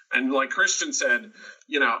agreements. And like Christian said,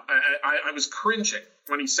 I was cringing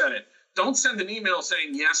when he said it. Don't send an email saying,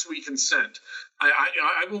 yes, we consent.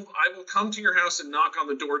 I will come to your house and knock on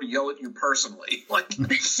the door to yell at you personally. Like, get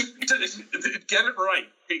it right,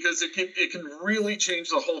 because it can really change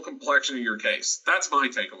the whole complexion of your case. That's my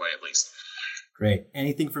takeaway, at least. Great.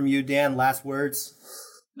 Anything from you, Dan? Last words?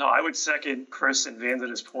 No, I would second Chris and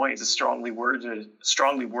Vandana's point. It's a strongly worded,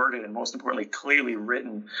 and most importantly, clearly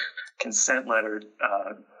written consent letter.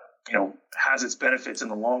 Has its benefits in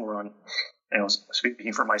the long run.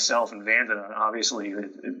 Speaking for myself and Vandana, obviously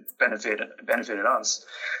it benefited us,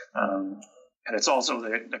 and it's also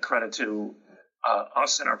the credit to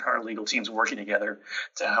us and our paralegal teams working together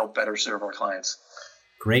to help better serve our clients.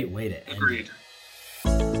 Great way to end. Agreed.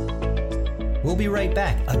 We'll be right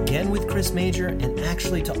back, again with Chris Major, and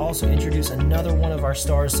actually to also introduce another one of our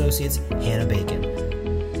star associates, Hannah Bacon.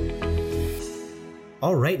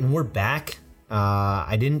 All right, and we're back.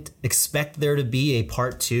 I didn't expect there to be a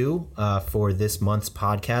part 2 for this month's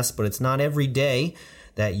podcast, but it's not every day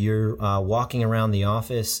that you're walking around the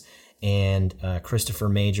office and Christopher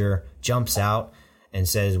Major jumps out and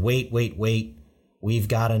says, wait, we've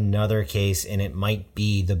got another case, and it might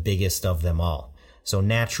be the biggest of them all. So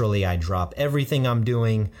naturally, I drop everything I'm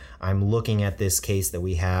doing. I'm looking at this case that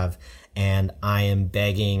we have, and I am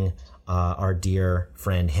begging our dear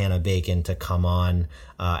friend Hannah Bacon to come on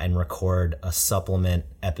and record a supplement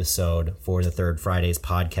episode for the Third Fridays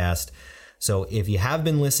podcast. So if you have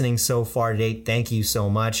been listening so far to date, thank you so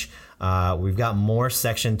much. We've got more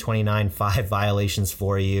Section 29.5 violations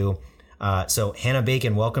for you. So Hannah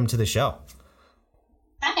Bacon, welcome to the show.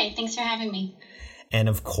 Hi, thanks for having me. And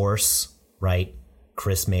of course, right,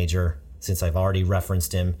 Chris Major, since I've already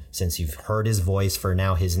referenced him, since you've heard his voice for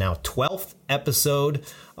his 12th episode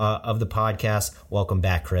of the podcast. Welcome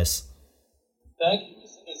back, Chris. Thank you.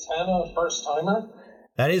 Is Hannah a first timer?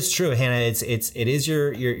 That is true, Hannah. It is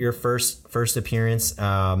your first appearance.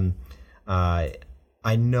 I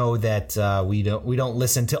know that we don't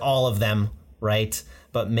listen to all of them, right?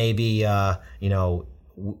 But maybe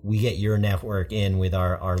we get your network in with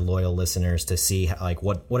our loyal listeners to see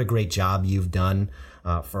what a great job you've done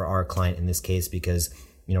for our client in this case, because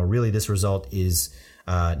really this result is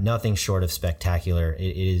nothing short of spectacular.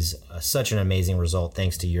 It is such an amazing result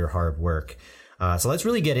thanks to your hard work. So let's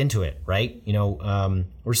really get into it, right?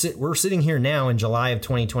 We're sitting here now in July of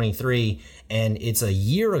 2023, and it's a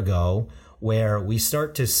year ago where we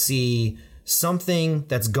start to see something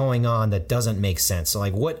that's going on that doesn't make sense. So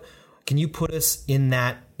what can you put us in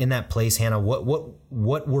that place, Hannah?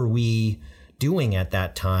 What were we doing at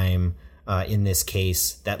that time in this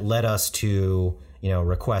case that led us to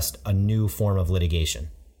request a new form of litigation?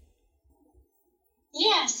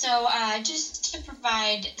 Yeah, so just to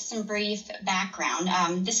provide some brief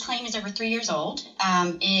background, this claim is over 3 years old.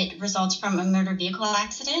 It results from a motor vehicle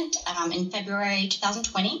accident in February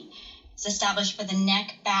 2020. It's established for the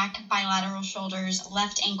neck, back, bilateral shoulders,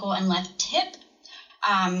 left ankle, and left hip.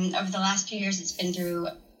 Over the last few years, it's been through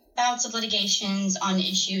bouts of litigations on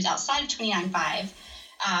issues outside of 29.5.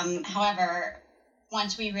 However,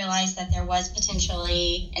 once we realized that there was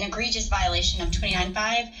potentially an egregious violation of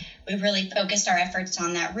 29.5, we really focused our efforts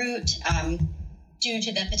on that route due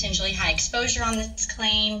to the potentially high exposure on this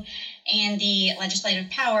claim and the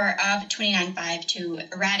legislative power of 29.5 to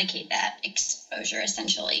eradicate that exposure,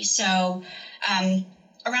 essentially. So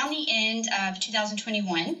around the end of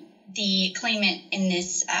 2021, the claimant in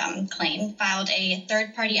this claim filed a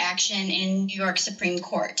third-party action in New York Supreme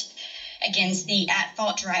Court against the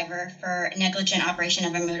at-fault driver for negligent operation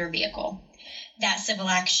of a motor vehicle. That civil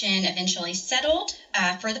action eventually settled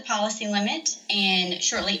for the policy limit, and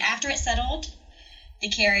shortly after it settled, the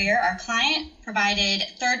carrier, our client, provided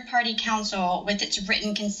third-party counsel with its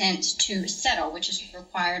written consent to settle, which is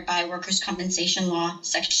required by Workers' Compensation Law,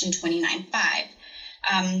 Section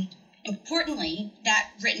 29.5. Importantly, that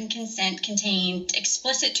written consent contained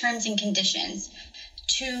explicit terms and conditions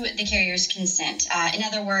to the carrier's consent. In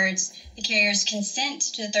other words, the carrier's consent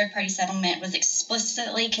to the third-party settlement was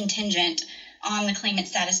explicitly contingent on the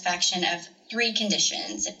claimant's satisfaction of 3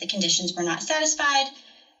 conditions. If the conditions were not satisfied,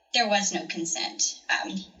 there was no consent.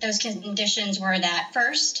 Those conditions were that,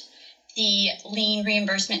 first, the lien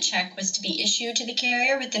reimbursement check was to be issued to the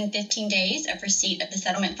carrier within 15 days of receipt of the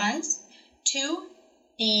settlement funds. 2,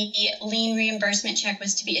 the lien reimbursement check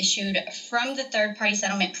was to be issued from the third-party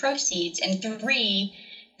settlement proceeds. And 3,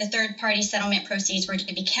 the third-party settlement proceeds were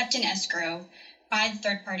to be kept in escrow by the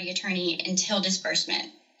third-party attorney until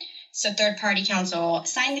disbursement. So third-party counsel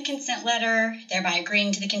signed the consent letter, thereby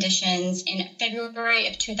agreeing to the conditions in February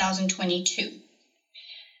of 2022.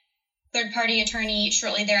 Third-party attorney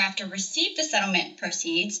shortly thereafter received the settlement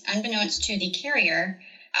proceeds, unbeknownst to the carrier,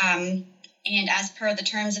 and as per the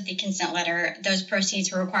terms of the consent letter, those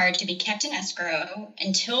proceeds were required to be kept in escrow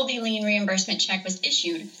until the lien reimbursement check was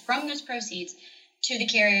issued from those proceeds to the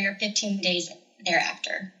carrier 15 days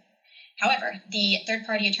thereafter. However, the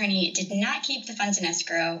third-party attorney did not keep the funds in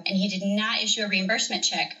escrow, and he did not issue a reimbursement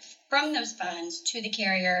check from those funds to the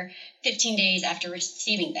carrier 15 days after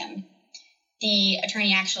receiving them. The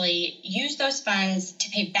attorney actually used those funds to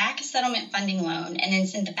pay back a settlement funding loan and then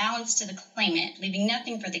sent the balance to the claimant, leaving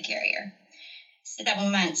nothing for the carrier.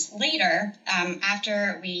 7 months later,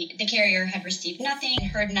 after the carrier had received nothing,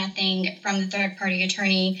 heard nothing from the third-party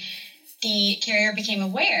attorney, the carrier became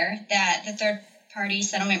aware that the third-party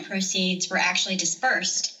settlement proceeds were actually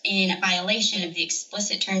dispersed in violation of the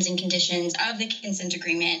explicit terms and conditions of the consent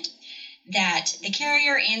agreement that the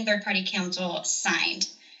carrier and third-party counsel signed.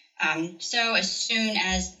 So as soon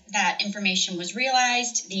as that information was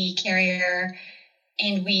realized, the carrier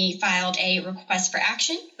and we filed a request for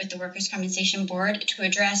action with the Workers' Compensation Board to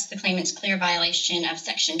address the claimant's clear violation of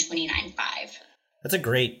Section 29.5. That's a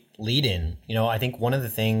great lead-in. I think one of the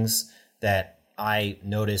things that I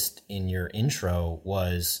noticed in your intro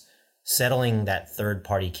was settling that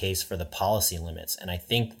third-party case for the policy limits. And I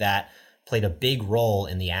think that played a big role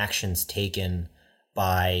in the actions taken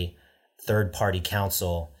by third-party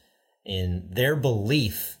counsel in their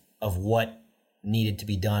belief of what needed to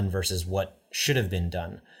be done versus what should have been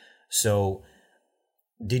done. So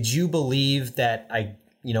did you believe that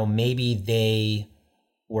maybe they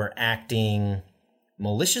were acting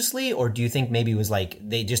maliciously, or do you think maybe it was like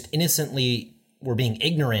they just innocently were being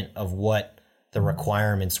ignorant of what the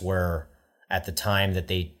requirements were at the time that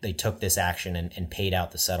they took this action and paid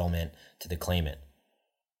out the settlement to the claimant?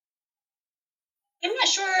 I'm not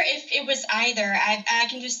sure if it was either. I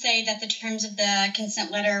can just say that the terms of the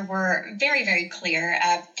consent letter were very, very clear.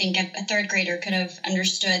 I think a third grader could have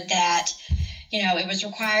understood that, it was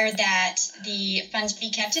required that the funds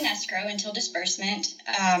be kept in escrow until disbursement,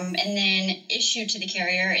 and then issued to the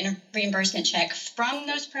carrier in a reimbursement check from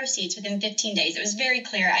those proceeds within 15 days. It was very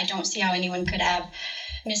clear. I don't see how anyone could have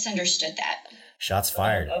misunderstood that. Shots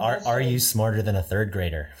fired. Are you smarter than a third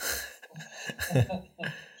grader?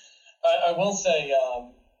 I will say,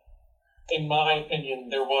 in my opinion,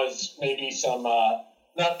 there was maybe some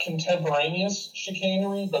not contemporaneous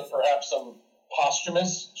chicanery, but perhaps some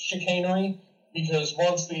posthumous chicanery, because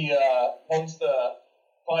once the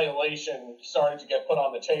violation started to get put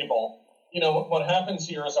on the table, what happens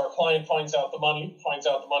here is our client finds out the money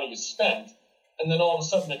is spent, and then all of a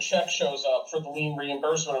sudden a check shows up for the lien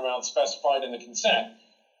reimbursement amount specified in the consent.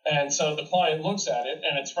 And so the client looks at it,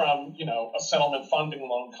 and it's from, a settlement funding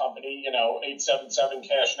loan company, 877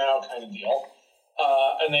 cash now kind of deal.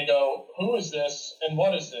 And they go, who is this, and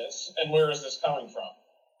what is this, and where is this coming from?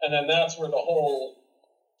 And then that's where the whole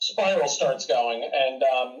spiral starts going. And,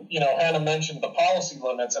 Hannah mentioned the policy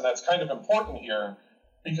limits, and that's kind of important here,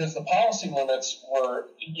 because the policy limits were,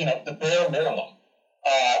 the bare minimum.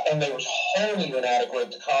 And they were wholly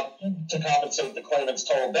inadequate to compensate the claimant's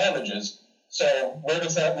total damages. So where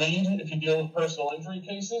does that lead if you deal with personal injury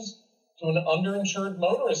cases? To an underinsured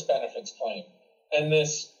motorist benefits claim. And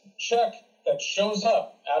this check that shows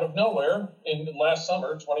up out of nowhere in last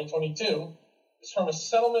summer, 2022, is from a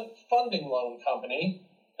settlement funding loan company.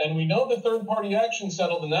 And we know the third-party action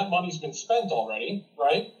settled and that money's been spent already,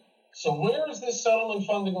 right? So where is this settlement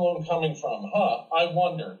funding loan coming from? I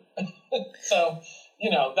wonder. So,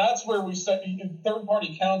 that's where we start.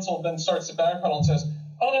 Third-party counsel then starts to backpedal and says,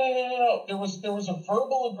 no. There was a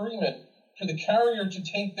verbal agreement for the carrier to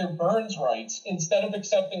take their Burns rights instead of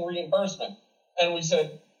accepting reimbursement. And we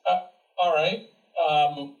said, all right,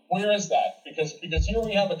 where is that? Because here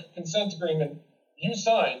we have a consent agreement you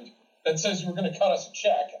signed that says you were going to cut us a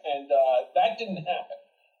check, and that didn't happen.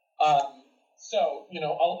 So,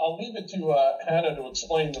 I'll leave it to Hannah to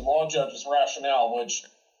explain the law judge's rationale, which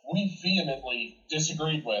we vehemently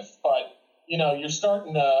disagreed with. But, you're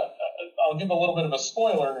starting to... I'll give a little bit of a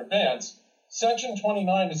spoiler in advance. Section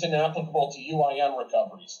 29 is inapplicable to UIM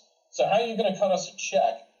recoveries. So how are you going to cut us a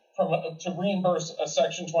check to reimburse a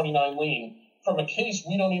Section 29 lien from a case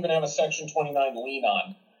we don't even have a Section 29 lien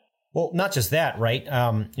on? Well, not just that, right?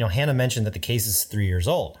 Hannah mentioned that the case is 3 years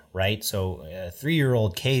old, right? So a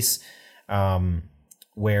 3-year-old case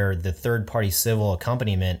where the third-party civil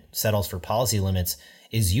accompaniment settles for policy limits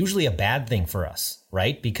is usually a bad thing for us,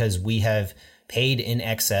 right? Because we have paid in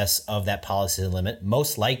excess of that policy limit,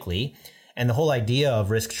 most likely. And the whole idea of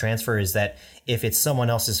risk transfer is that if it's someone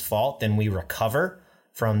else's fault, then we recover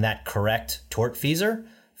from that correct tortfeasor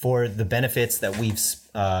for the benefits that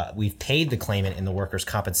we've paid the claimant in the workers'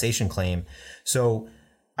 compensation claim. So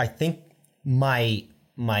I think my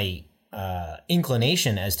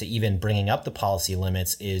inclination as to even bringing up the policy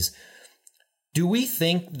limits is, do we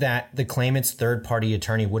think that the claimant's third-party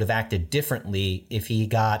attorney would have acted differently if he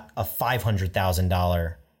got a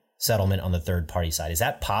 $500,000 settlement on the third-party side? Is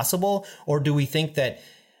that possible? Or do we think that,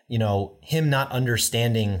 him not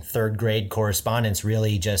understanding third-grade correspondence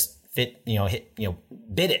really just bid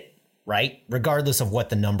it, right? Regardless of what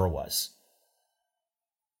the number was.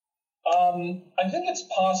 I think it's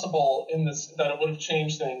possible that it would have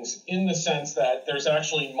changed things in the sense that there's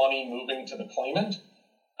actually money moving to the claimant.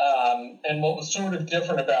 And what was sort of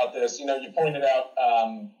different about this, you pointed out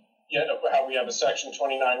how we have a Section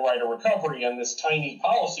 29 right of recovery, and this tiny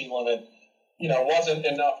policy limit, wasn't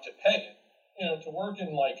enough to pay it. To work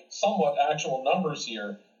in somewhat actual numbers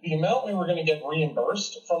here, the amount we were going to get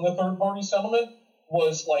reimbursed from the third-party settlement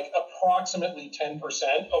was approximately 10%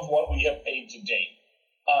 of what we have paid to date.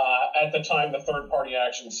 At the time the third-party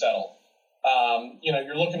action settled,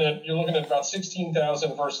 you're looking at about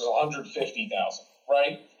 16,000 versus 150,000,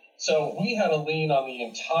 right? So we had a lien on the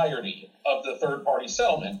entirety of the third-party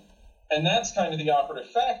settlement, and that's kind of the operative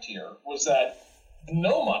fact here, was that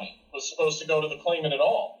no money was supposed to go to the claimant at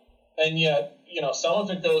all, and yet some of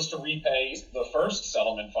it goes to repay the first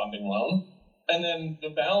settlement funding loan, and then the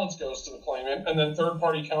balance goes to the claimant, and then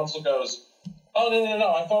third-party counsel goes, "Oh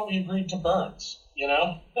no! I thought we agreed to Burns."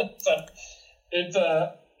 So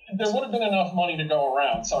there would have been enough money to go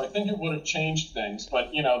around, so I think it would have changed things.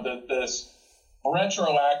 But this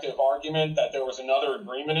retroactive argument that there was another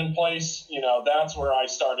agreement in place, that's where I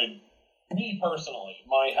started. Me personally,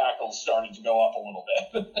 my hackles started to go up a little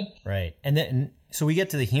bit. Right, and then so we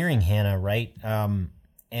get to the hearing, Hannah, right?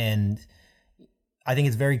 And I think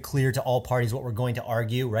it's very clear to all parties what we're going to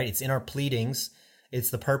argue. Right, it's in our pleadings.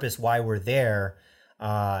 It's the purpose why we're there,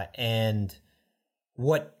 and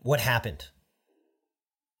what happened?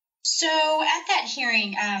 So at that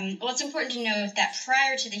hearing, it's important to note that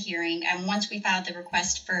prior to the hearing, once we filed the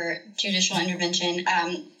request for judicial intervention,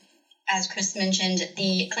 as Chris mentioned,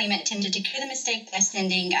 the claimant attempted to cure the mistake by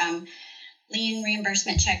sending lien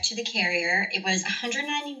reimbursement check to the carrier. It was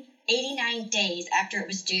 189 days after it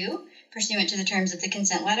was due, pursuant to the terms of the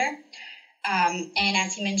consent letter. And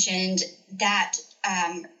as he mentioned, that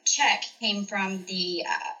check came from the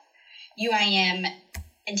UIM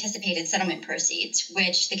anticipated settlement proceeds,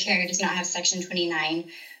 which the carrier does not have Section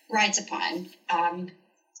 29 rights upon.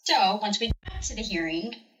 So once we got to the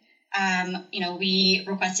hearing, we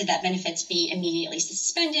requested that benefits be immediately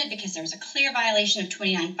suspended because there was a clear violation of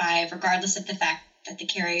 29.5, regardless of the fact that the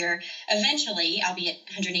carrier eventually, albeit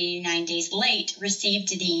 189 days late, received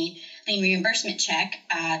the lien reimbursement check.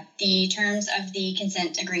 The terms of the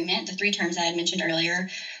consent agreement, the three terms I had mentioned earlier,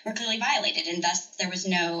 were clearly violated, and thus there was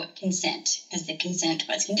no consent, because the consent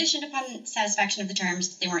was conditioned upon satisfaction of the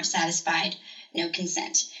terms. They weren't satisfied, no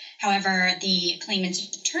consent. However, the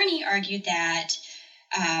claimant's attorney argued that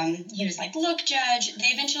he was like, "Look, Judge, they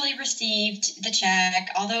eventually received the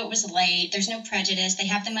check, although it was late. There's no prejudice. They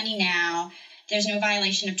have the money now. There's no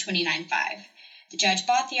violation of 29.5. The judge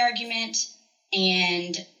bought the argument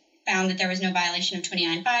and found that there was no violation of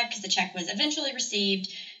 29.5 because the check was eventually received.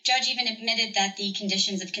 Judge even admitted that the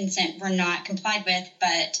conditions of consent were not complied with,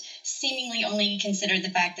 but seemingly only considered the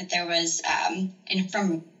fact that there was, and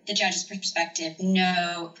from the judge's perspective,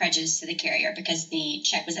 no prejudice to the carrier because the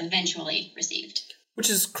check was eventually received. Which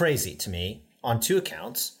is crazy to me on two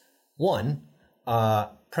accounts. One,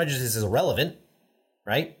 prejudice is irrelevant,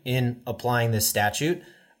 right, in applying this statute.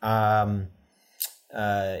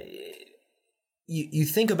 You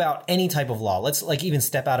think about any type of law. Let's even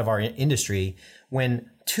step out of our industry. When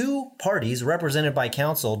two parties represented by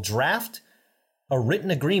counsel draft a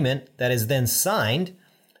written agreement that is then signed,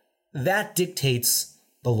 that dictates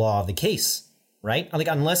the law of the case, right?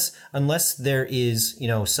 Unless there is,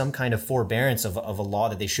 some kind of forbearance of a law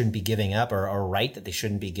that they shouldn't be giving up or a right that they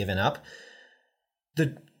shouldn't be giving up.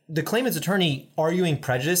 The claimant's attorney arguing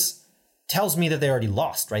prejudice tells me that they already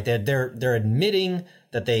lost, right? They're admitting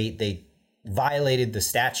that they violated the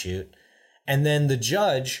statute, and then the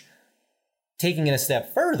judge, taking it a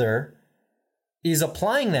step further, is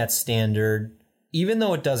applying that standard even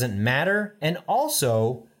though it doesn't matter, and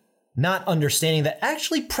also not understanding that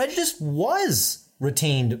actually prejudice was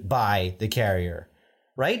retained by the carrier,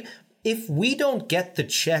 right? If we don't get the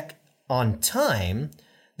check on time,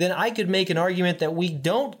 then I could make an argument that we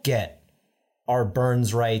don't get our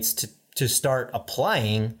Burns rights to start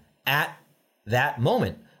applying at that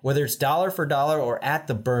moment, whether it's dollar for dollar or at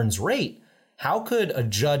the Burns rate. How could a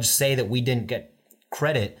judge say that we didn't get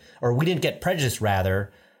credit, or we didn't get prejudice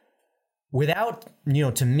rather, without,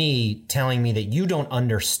 to me, telling me that you don't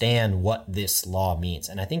understand what this law means?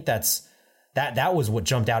 And I think that was what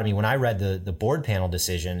jumped out at me when I read the board panel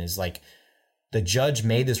decision, is like, the judge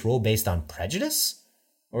made this rule based on prejudice?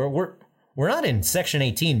 Or we're not in Section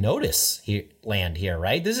 18 notice land here,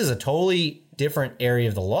 right? This is a totally different area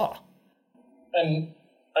of the law. And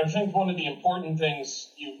I think one of the important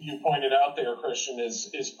things you pointed out there, Christian,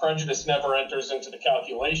 is prejudice never enters into the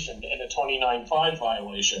calculation in a 29.5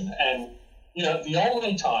 violation. And, the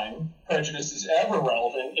only time prejudice is ever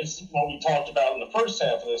relevant is what we talked about in the first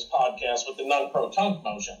half of this podcast with the non-pro-tunc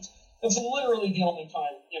motions. It's literally the only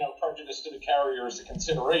time, prejudice to the carrier is a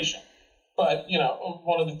consideration. But,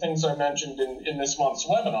 one of the things I mentioned in this month's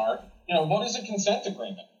webinar, what is a consent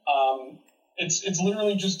agreement? It's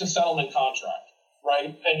literally just a settlement contract,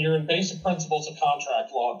 right? And you're in basic principles of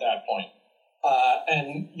contract law at that point.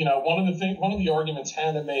 And one of the arguments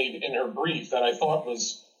Hannah made in her brief that I thought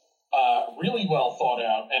was really well thought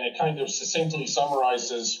out, and it kind of succinctly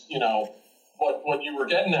summarizes, what you were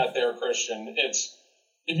getting at there, Christian. It's,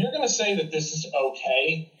 if you're going to say that this is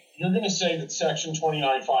okay, you're going to say that Section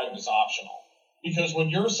 29.5 is optional. Because what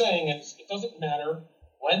you're saying is it doesn't matter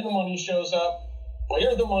when the money shows up,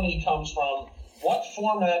 where the money comes from, what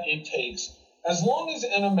format it takes, as long as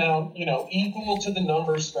an amount, equal to the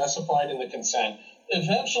number specified in the consent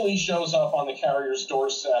eventually shows up on the carrier's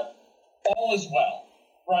doorstep, all is well,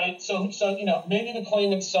 right? So maybe the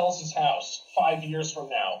claimant sells his house 5 years from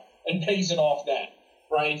now and pays it off then,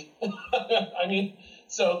 right? I mean,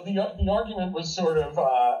 so the argument was sort of,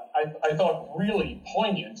 I thought, really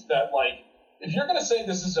poignant that, like, if you're going to say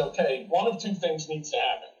this is okay, one of two things needs to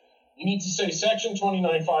happen. You need to say Section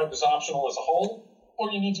 29.5 is optional as a whole,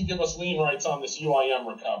 or you need to give us lien rights on this UIM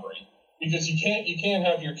recovery, because you can't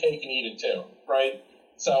have your cake and eat it too, right?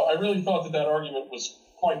 So I really thought that argument was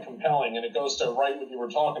quite compelling, and it goes to right what you were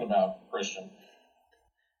talking about, Christian.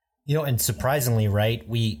 And surprisingly, right,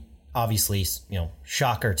 we obviously,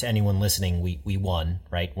 shocker to anyone listening, we won,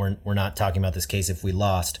 right? We're not talking about this case if we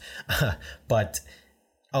lost, but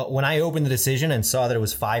when I opened the decision and saw that it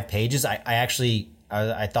was 5 pages,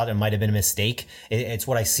 I thought it might have been a mistake. It's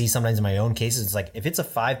what I see sometimes in my own cases. It's like, if it's a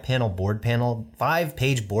 5-page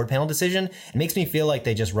board panel decision, it makes me feel like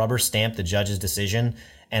they just rubber stamp the judge's decision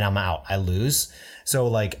and I'm out. I lose. So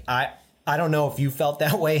like, I don't know if you felt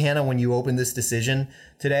that way, Hannah, when you opened this decision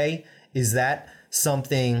today. Is that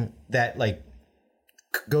something that like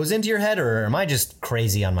goes into your head, or am I just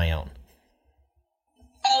crazy on my own?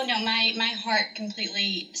 Oh, no, my heart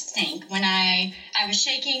completely sank when I was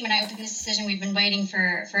shaking when I opened this decision. We've been waiting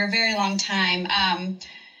for a very long time.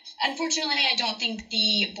 Unfortunately, I don't think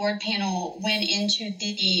the board panel went into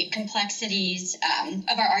the complexities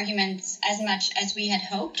of our arguments as much as we had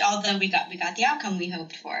hoped, although we got the outcome we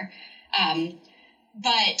hoped for.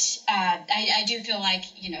 But I do feel like,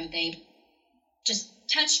 they just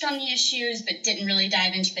touched on the issues but didn't really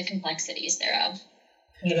dive into the complexities thereof.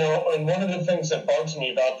 And one of the things that bugs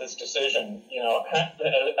me about this decision,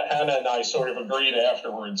 Hannah and I sort of agreed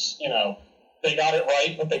afterwards, they got it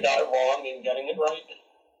right, but they got it wrong in getting it right.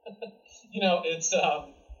 It's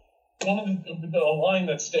one of the line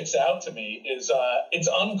that sticks out to me is it's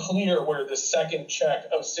unclear where the second check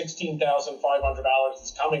of $16,500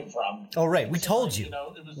 is coming from. Oh, right. We told you.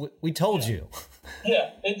 We told you.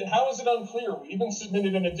 Yeah. How is it unclear? We even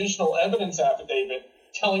submitted an additional evidence affidavit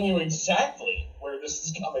telling you exactly where this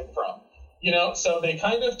is coming from. So they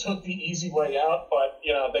kind of took the easy way out, but,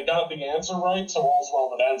 they got the answer right, so all's well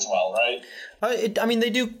that ends well, right? They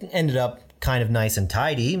do ended up kind of nice and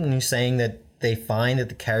tidy when you're saying that they find that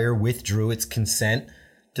the carrier withdrew its consent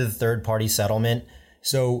to the third-party settlement.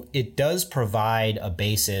 So it does provide a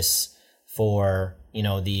basis for,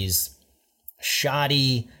 these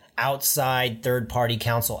shoddy outside third-party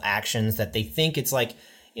counsel actions that they think it's like,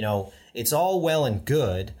 it's all well and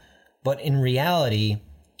good, but in reality,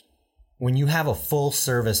 when you have a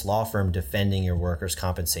full-service law firm defending your workers'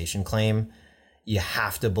 compensation claim, you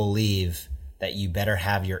have to believe that you better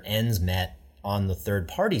have your ends met on the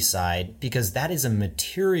third-party side, because that is a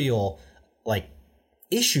material,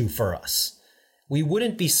 issue for us. We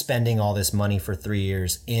wouldn't be spending all this money for 3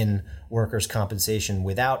 years in workers' compensation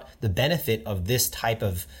without the benefit of this type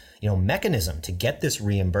of, mechanism to get this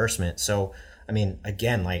reimbursement. So,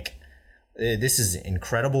 again, this is an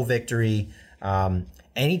incredible victory.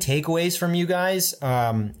 Any takeaways from you guys?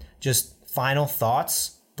 Just final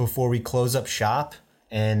thoughts before we close up shop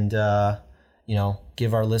and,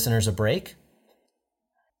 give our listeners a break?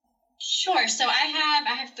 Sure. So I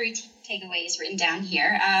have 3 takeaways written down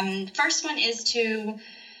here. First one is to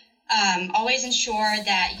always ensure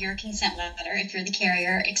that your consent letter, if you're the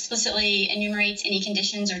carrier, explicitly enumerates any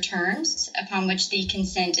conditions or terms upon which the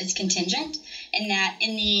consent is contingent, and that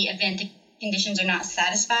in the event the conditions are not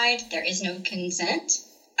satisfied, there is no consent.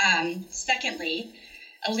 Secondly,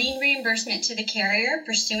 A lien reimbursement to the carrier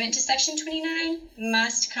pursuant to Section 29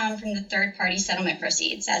 must come from the third-party settlement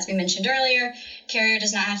proceeds. As we mentioned earlier, carrier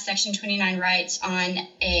does not have Section 29 rights on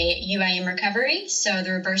a UIM recovery, so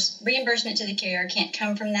the reimbursement to the carrier can't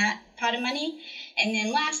come from that pot of money. And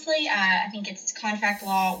then lastly, I think it's Contract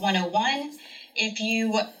Law 101. If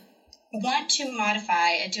you want to modify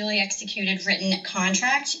a duly executed written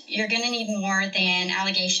contract, you're going to need more than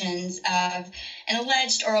allegations of an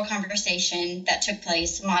alleged oral conversation that took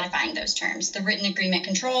place modifying those terms. The written agreement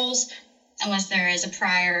controls unless there is a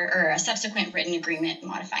prior or a subsequent written agreement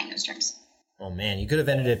modifying those terms. Oh man, you could have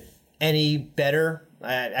ended it any better.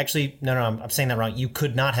 Actually, no, I'm saying that wrong. You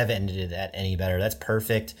could not have ended it at any better. That's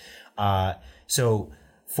perfect. So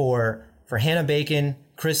for Hannah Bacon,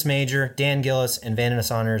 Chris Major, Dan Gillis, and Vanna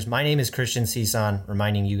Saunders, my name is Christian Cisan,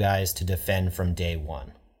 reminding you guys to defend from day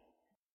one.